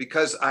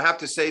because I have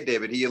to say,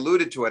 David, he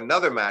alluded to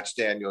another match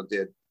Daniel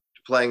did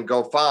playing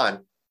Goffin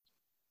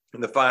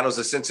in the finals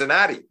of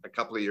Cincinnati a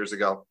couple of years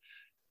ago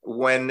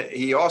when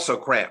he also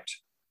cramped.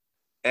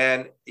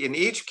 And in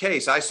each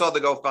case, I saw the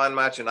Goffin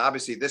match and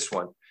obviously this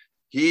one,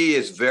 he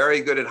is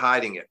very good at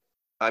hiding it.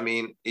 I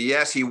mean,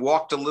 yes, he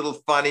walked a little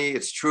funny.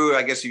 It's true.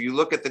 I guess if you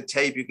look at the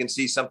tape, you can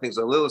see something's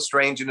a little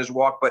strange in his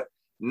walk, but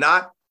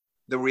not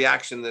the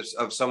reaction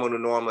of someone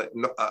who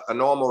a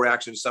normal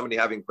reaction to somebody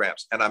having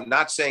cramps. And I'm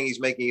not saying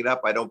he's making it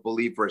up. I don't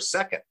believe for a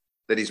second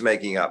that he's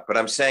making up, but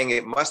I'm saying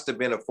it must have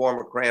been a form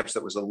of cramps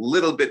that was a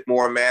little bit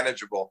more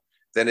manageable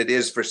than it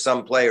is for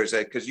some players,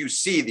 because you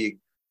see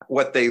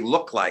what they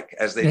look like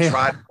as they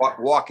try to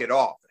walk it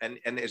off. And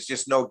it's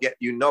just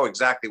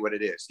exactly what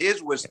it is.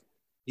 His was,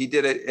 he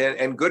did it,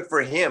 and good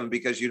for him,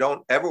 because you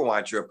don't ever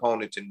want your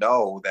opponent to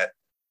know that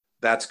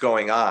that's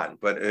going on.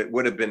 But it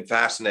would have been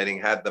fascinating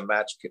had the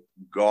match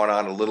gone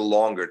on a little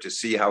longer to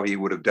see how he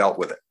would have dealt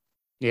with it.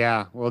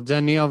 Yeah, well,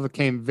 Daniil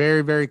came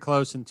very, very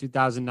close in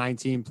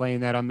 2019,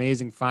 playing that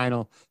amazing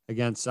final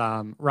against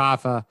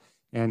Rafa,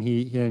 and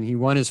he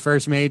won his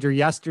first major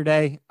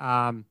yesterday.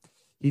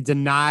 He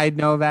denied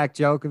Novak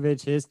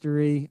Djokovic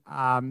history.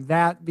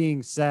 That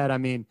being said, I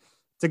mean,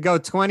 to go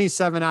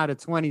 27 out of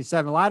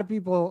 27, a lot of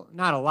people,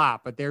 not a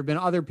lot, but there have been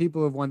other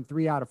people who have won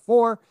 3 out of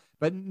 4,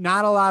 but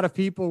not a lot of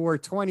people were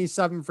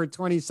 27 for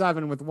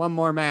 27 with one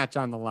more match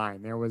on the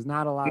line. There was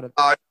not a lot of.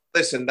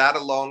 Listen, that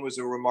alone was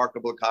a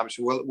remarkable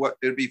accomplishment. Well,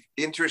 it'd be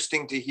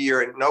interesting to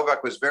hear. And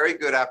Novak was very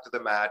good after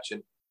the match,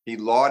 and he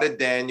lauded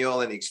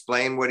Daniel and he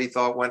explained what he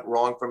thought went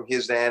wrong from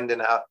his end,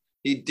 and how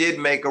he did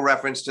make a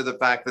reference to the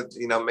fact that,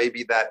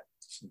 maybe that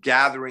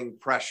gathering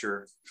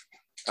pressure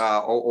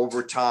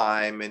over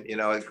time, and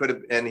it could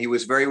have, and he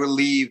was very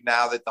relieved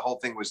now that the whole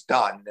thing was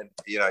done, and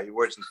he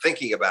wasn't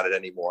thinking about it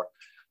anymore.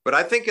 But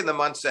I think in the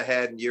months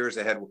ahead and years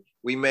ahead,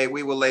 we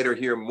will later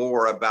hear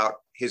more about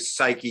his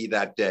psyche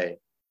that day.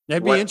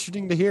 That'd be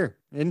interesting to hear.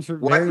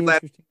 What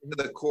led to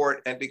the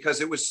court, and because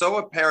it was so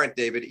apparent,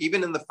 David,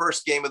 even in the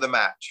first game of the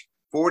match,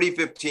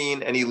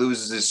 40-15, and he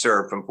loses his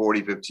serve from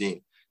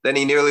 40-15. Then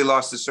he nearly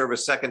lost his serve a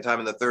second time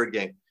in the third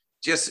game.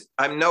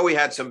 I know he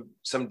had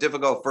some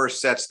difficult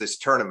first sets this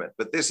tournament,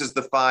 but this is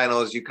the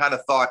finals. You kind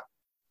of thought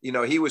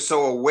he was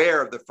so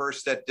aware of the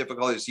first set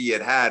difficulties he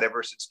had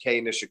ever since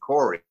Kei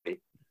Nishikori,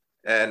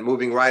 and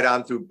moving right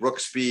on through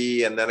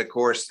Brooksby, and then, of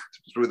course,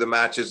 through the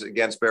matches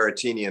against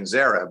Berrettini and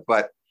Zverev.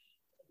 But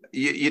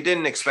you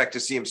didn't expect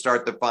to see him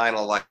start the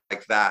final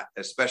like that,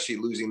 especially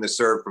losing the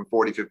serve from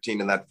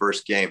 40-15 in that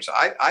first game. So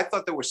I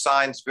thought there were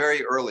signs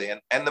very early,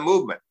 and the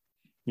movement.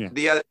 Yeah.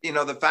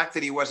 The fact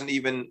that he wasn't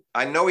even,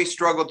 I know he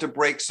struggled to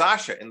break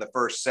Sasha in the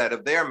first set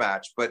of their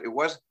match, but it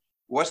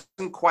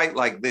wasn't quite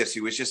like this.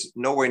 He was just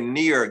nowhere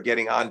near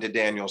getting onto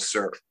Daniel's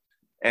serve.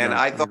 And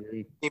I thought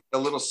he was a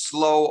little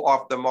slow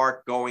off the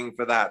mark going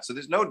for that. So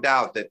there's no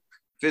doubt that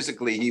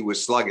physically he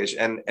was sluggish,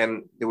 and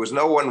there was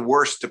no one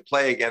worse to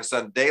play against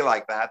on a day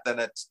like that than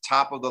at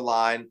top of the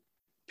line,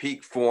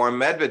 peak form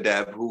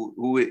Medvedev,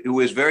 who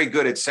is very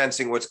good at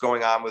sensing what's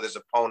going on with his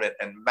opponent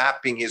and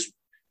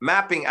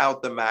mapping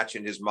out the match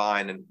in his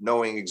mind and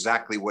knowing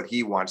exactly what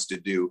he wants to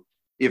do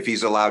if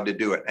he's allowed to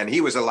do it. And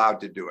he was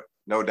allowed to do it,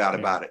 no doubt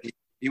about it.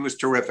 He was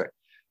terrific,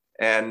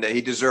 and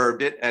he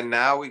deserved it. And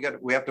now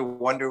we have to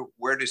wonder,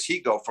 where does he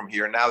go from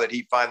here now that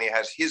he finally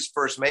has his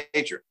first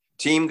major?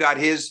 Team got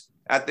his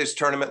at this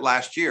tournament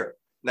last year.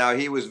 Now,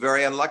 he was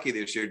very unlucky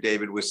this year,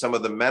 David, with some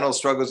of the mental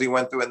struggles he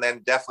went through, and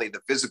then definitely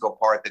the physical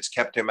part that's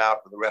kept him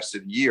out for the rest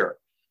of the year.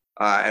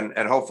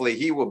 And hopefully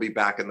he will be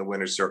back in the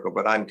winner's circle,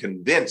 but I'm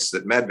convinced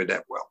that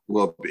Medvedev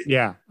will be.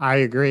 Yeah, I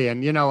agree.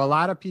 And, a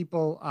lot of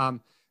people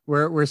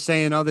we're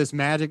saying, this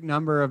magic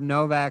number of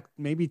Novak,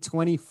 maybe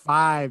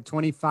 25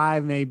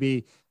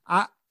 maybe.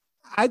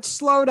 I'd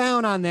slow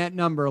down on that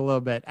number a little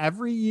bit.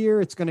 Every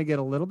year it's going to get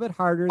a little bit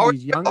harder.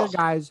 These younger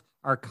guys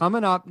are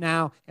coming up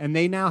now, and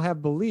they now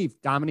have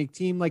belief. Dominic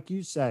Thiem, like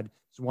you said,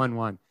 is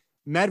 1-1.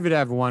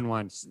 Medvedev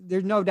 1-1.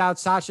 There's no doubt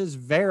Sasha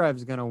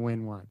Zverev's going to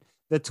win one.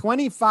 The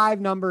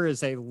 25 number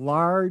is a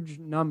large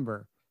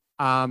number.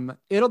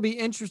 It'll be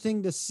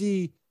interesting to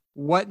see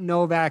what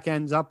Novak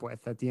ends up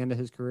with at the end of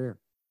his career.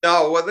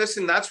 No, well,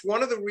 listen, that's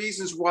one of the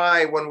reasons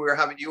why when we were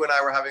having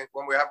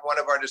one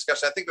of our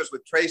discussions, I think it was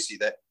with Tracy,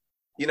 that,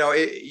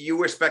 you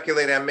were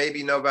speculating on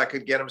maybe Novak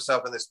could get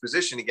himself in this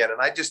position again. And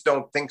I just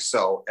don't think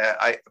so.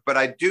 But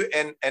I do.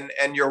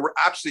 And you're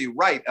absolutely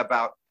right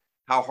about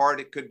how hard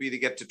it could be to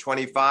get to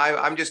 25.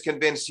 I'm just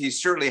convinced he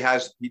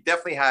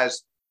definitely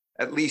has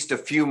at least a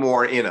few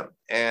more in him.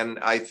 And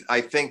I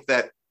think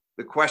that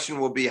the question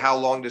will be, how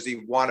long does he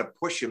want to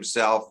push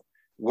himself?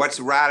 What's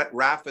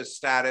Rafa's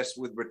status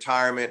with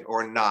retirement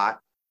or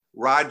not?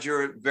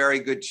 Roger, very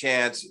good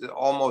chance,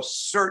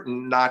 almost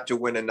certain not to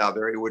win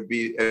another. It would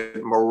be a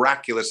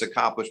miraculous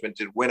accomplishment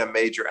to win a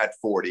major at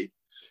 40.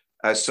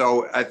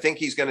 So I think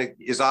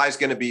his eye's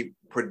going to be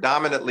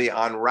predominantly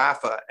on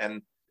Rafa.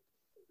 And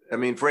I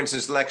mean, for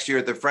instance, next year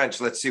at the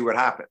French, let's see what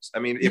happens. I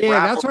mean,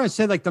 that's what I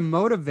said. Like, the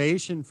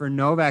motivation for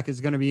Novak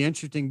is going to be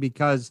interesting,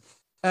 because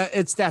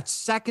it's that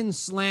second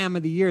slam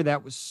of the year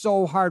that was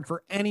so hard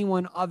for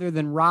anyone other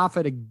than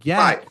Rafa to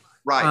get.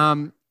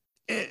 Right.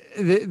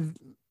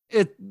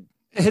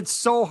 It's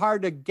so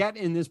hard to get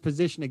in this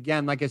position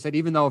again. Like I said,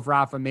 even though if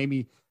Rafa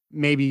maybe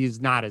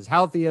he's not as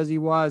healthy as he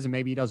was, and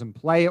maybe he doesn't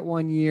play it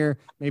one year,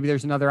 maybe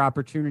there's another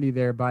opportunity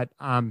there. But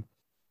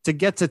to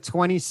get to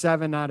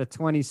 27 out of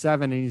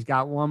 27, and he's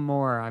got one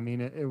more. I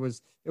mean, it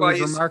was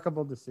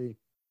remarkable to see.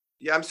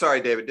 Yeah, I'm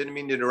sorry, David. Didn't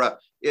mean to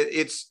interrupt.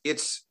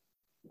 It's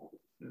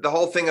the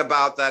whole thing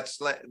about that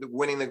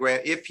winning the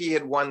Grand. If he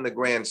had won the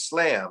Grand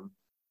Slam,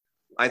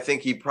 I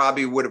think he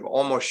probably would have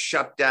almost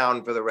shut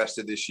down for the rest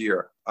of this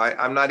year.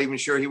 I'm not even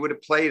sure he would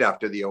have played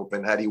after the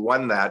Open had he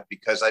won that,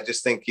 because I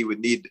just think he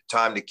would need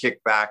time to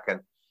kick back,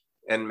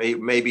 and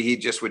maybe he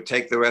just would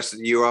take the rest of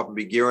the year off and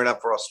be gearing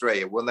up for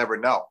Australia. We'll never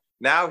know.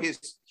 Now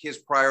his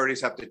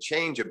priorities have to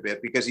change a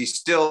bit, because he's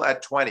still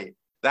at 20.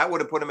 That would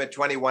have put him at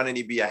 21 and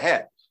he'd be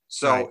ahead.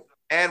 So, right.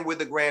 And with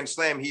the Grand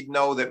Slam, he'd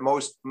know that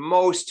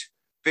most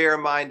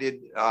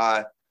fair-minded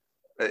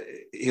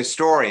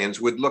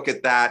historians would look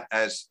at that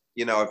as,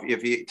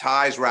 if he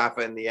ties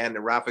Rafa in the end,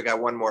 and Rafa got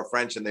one more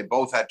French and they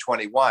both had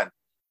 21,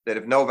 that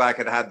if Novak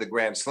had the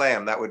Grand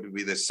Slam, that would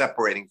be the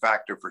separating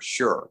factor for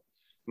sure.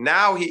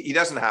 Now he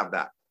doesn't have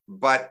that,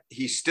 but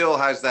he still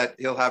has that.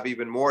 He'll have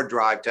even more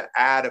drive to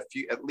add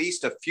at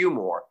least a few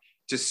more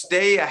to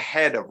stay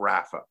ahead of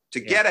Rafa,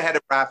 get ahead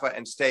of Rafa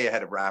and stay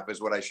ahead of Rafa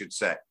is what I should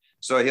say.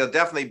 So he'll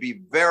definitely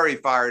be very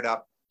fired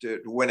up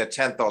to win a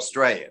 10th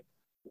Australian.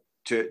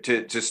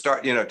 To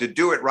start, to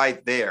do it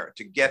right there,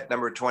 to get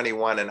number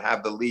 21 and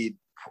have the lead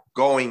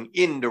going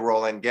into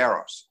Roland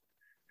Garros.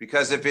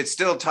 Because if it's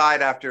still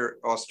tied after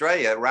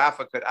Australia,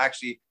 Rafa could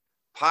actually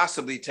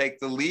possibly take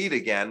the lead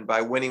again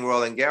by winning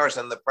Roland Garros,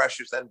 and the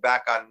pressure's then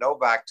back on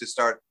Novak to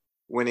start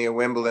winning a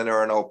Wimbledon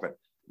or an Open.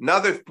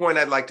 Another point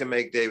I'd like to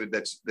make, David,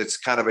 that's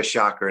kind of a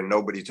shocker, and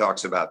nobody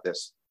talks about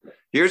this.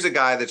 Here's a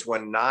guy that's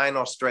won 9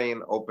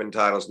 Australian Open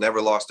titles,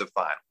 never lost a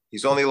final.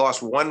 He's only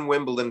lost 1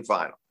 Wimbledon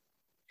final.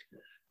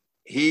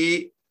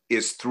 He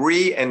is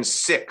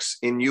 3-6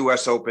 in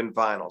U.S. Open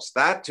finals.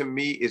 That to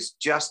me is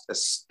just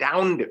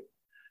astounding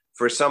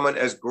for someone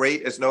as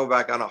great as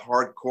Novak on a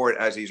hard court,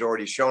 as he's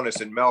already shown us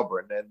in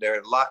Melbourne. And there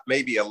are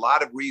maybe a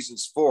lot of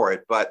reasons for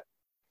it, but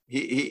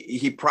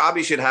he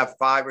probably should have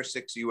 5 or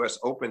 6 U.S.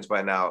 Opens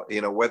by now.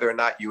 You know, whether or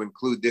not you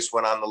include this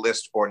one on the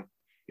list or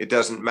it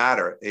doesn't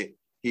matter.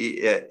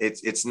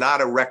 It's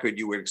not a record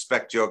you would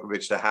expect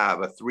Djokovic to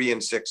have, a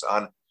 3-6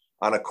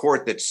 on a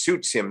court that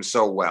suits him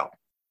so well.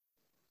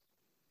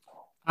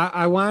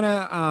 I want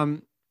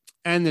to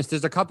end this.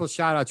 There's a couple of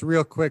shout outs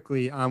real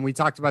quickly. We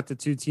talked about the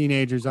 2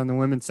 teenagers on the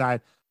women's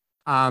side.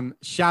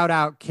 Shout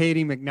out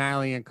Katie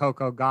McNally and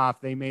Coco Gauff.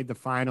 They made the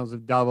finals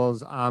of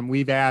doubles.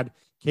 We've had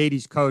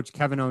Katie's coach,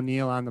 Kevin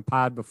O'Neill, on the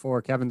pod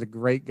before. Kevin's a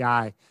great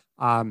guy.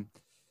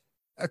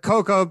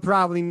 Coco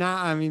probably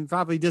not. I mean,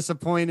 probably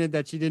disappointed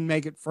that she didn't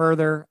make it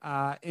further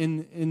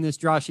in this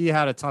draw. She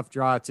had a tough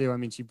draw too. I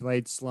mean, she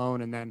played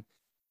Sloane, and then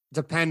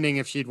depending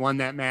if she'd won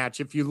that match,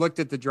 if you looked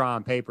at the draw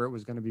on paper, it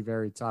was going to be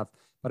very tough.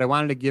 But I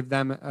wanted to give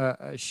them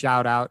a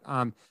shout out.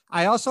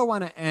 I also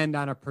want to end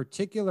on a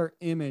particular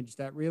image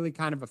that really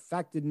kind of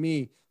affected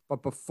me.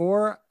 But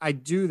before I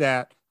do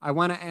that, I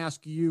want to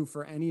ask you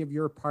for any of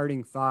your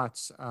parting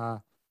thoughts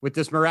with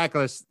this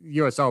miraculous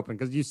U.S. Open,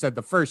 because you said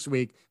the first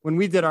week when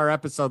we did our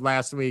episode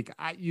last week,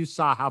 you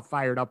saw how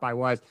fired up I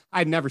was.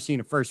 I'd never seen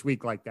a first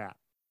week like that.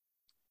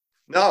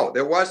 No,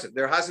 there wasn't.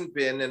 There hasn't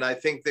been. And I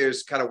think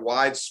there's kind of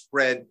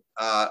widespread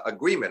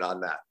agreement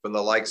on that, from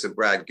the likes of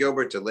Brad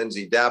Gilbert to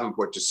Lindsay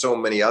Davenport to so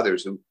many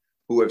others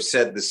who have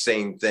said the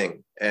same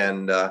thing.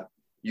 And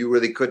you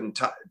really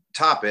couldn't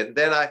top it.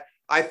 Then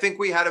I think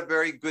we had a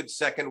very good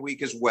second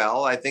week as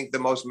well. I think the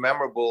most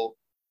memorable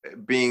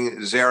being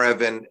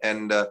Zverev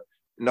and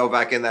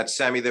Novak in that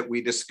semi that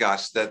we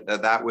discussed,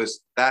 that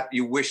was that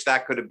you wish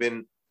that could have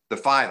been the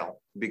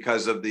final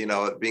because of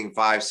it being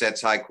 5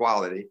 sets high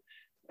quality.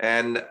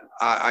 And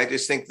I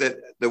just think that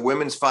the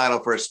women's final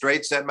for a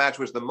straight set match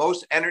was the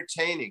most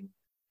entertaining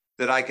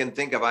that I can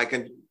think of.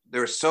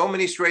 There are so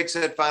many straight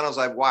set finals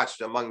I've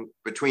watched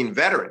between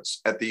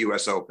veterans at the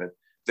US Open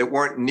that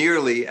weren't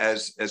nearly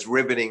as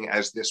riveting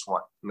as this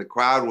one. And the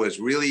crowd was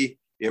really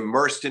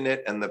immersed in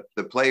it. And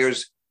the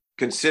players,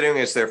 considering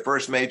it's their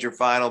first major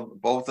final,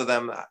 both of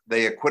them,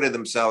 they acquitted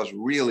themselves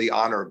really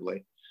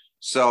honorably.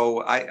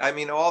 So I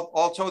mean,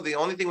 all told, the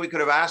only thing we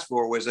could have asked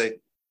for was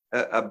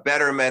a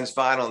better men's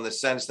final, in the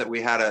sense that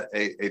we had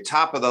a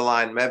top of the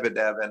line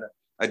Medvedev and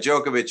a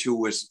Djokovic who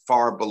was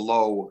far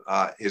below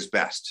his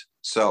best.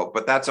 So,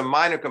 but that's a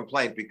minor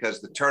complaint because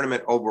the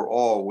tournament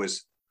overall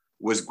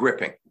was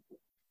gripping.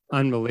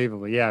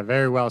 Unbelievable. Yeah,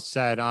 very well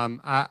said.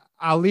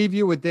 I'll leave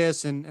you with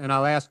this, and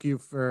I'll ask you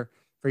for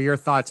your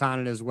thoughts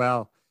on it as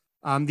well.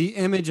 The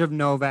image of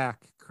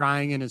Novak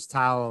crying in his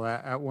towel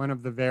at one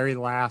of the very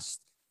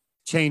last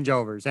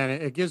changeovers, and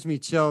it gives me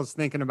chills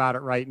thinking about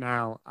it right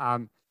now.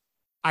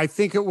 I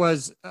think it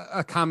was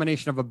a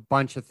combination of a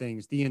bunch of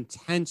things. The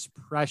intense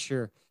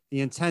pressure,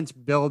 the intense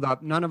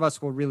buildup. None of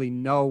us will really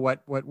know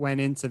what went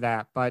into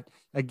that. But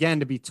again,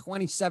 to be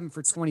 27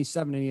 for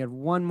 27 and he had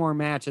one more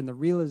match, and the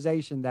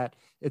realization that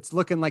it's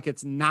looking like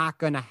it's not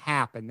going to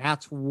happen.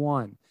 That's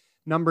one.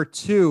 Number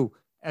two,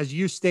 as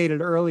you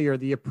stated earlier,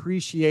 the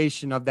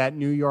appreciation of that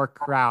New York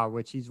crowd,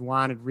 which he's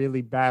wanted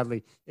really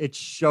badly. It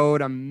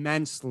showed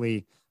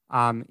immensely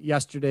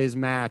yesterday's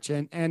match.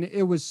 And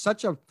it was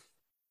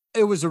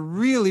it was a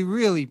really,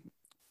 really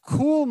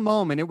cool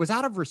moment. It was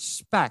out of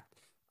respect.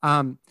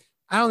 I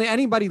don't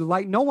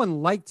think no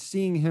one liked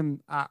seeing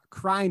him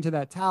crying to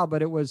that towel,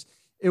 but it was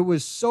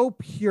so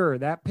pure.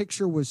 That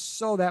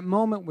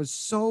moment was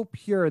so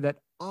pure that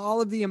all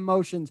of the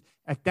emotions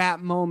at that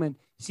moment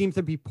seemed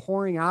to be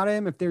pouring out of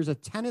him. If there's a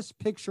tennis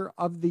picture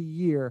of the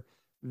year,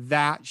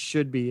 that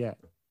should be it.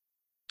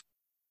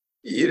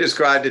 You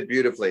described it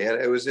beautifully,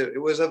 and it was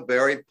a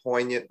very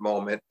poignant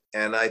moment.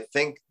 And I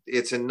think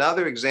it's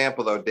another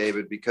example, though,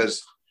 David,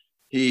 because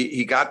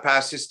he got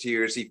past his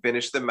tears. He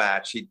finished the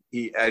match.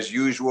 He as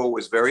usual,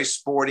 was very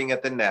sporting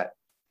at the net.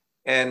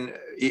 And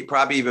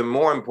probably even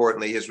more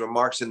importantly, his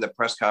remarks in the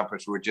press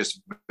conference were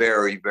just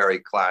very, very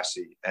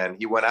classy. And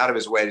he went out of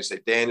his way to say,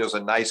 Daniel's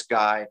a nice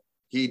guy.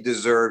 He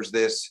deserves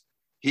this.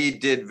 He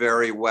did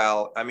very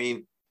well. I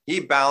mean, he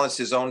balanced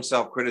his own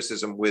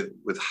self-criticism with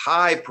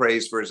high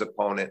praise for his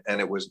opponent. And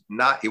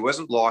he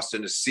wasn't lost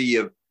in a sea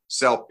of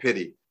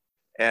self-pity.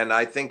 And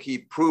I think he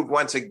proved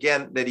once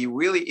again that he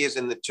really is,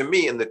 to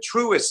me, in the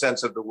truest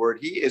sense of the word,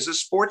 he is a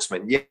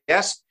sportsman.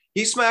 Yes,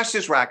 he smashed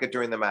his racket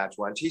during the match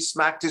once. He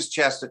smacked his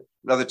chest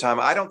another time.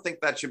 I don't think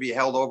that should be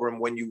held over him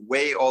when you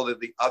weigh all of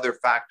the other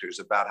factors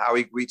about how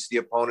he greets the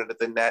opponent at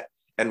the net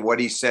and what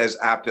he says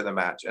after the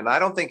match. And I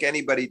don't think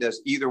anybody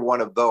does either one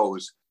of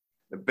those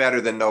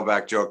better than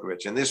Novak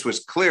Djokovic. And this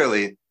was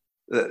clearly,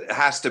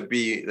 has to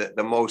be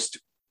the most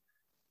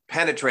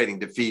penetrating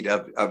defeat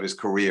of his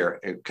career,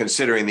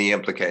 considering the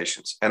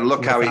implications. And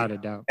look how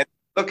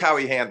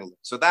he handled it.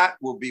 So that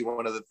will be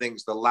one of the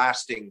things, the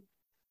lasting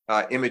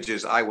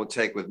images I will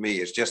take with me,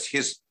 is just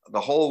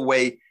the whole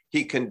way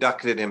he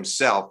conducted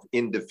himself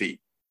in defeat.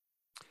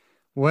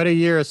 What a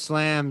year of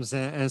slams,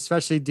 and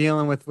especially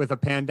dealing with a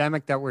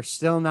pandemic that we're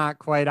still not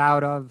quite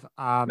out of.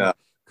 No.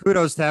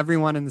 kudos to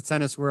everyone in the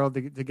tennis world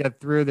to get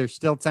through. There's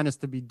still tennis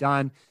to be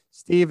done.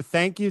 Steve,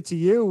 thank you to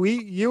you.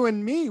 You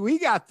and me, we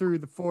got through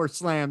the 4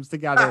 slams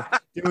together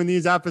doing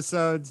these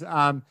episodes.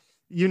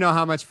 You know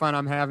how much fun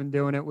I'm having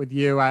doing it with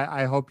you.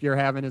 I hope you're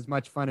having as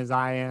much fun as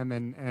I am.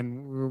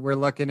 And we're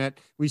looking at,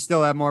 we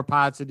still have more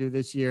pods to do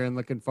this year and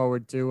looking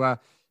forward to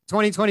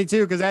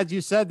 2022. Because as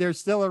you said, there's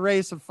still a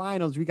race of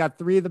finals. We got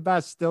 3 of the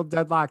best still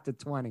deadlocked at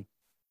 20.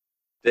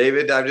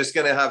 David, I'm just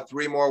going to have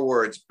 3 more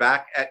words.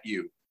 Back at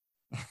you.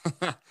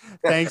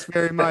 Thanks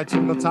very much.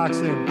 And we'll talk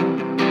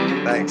soon.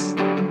 Thanks.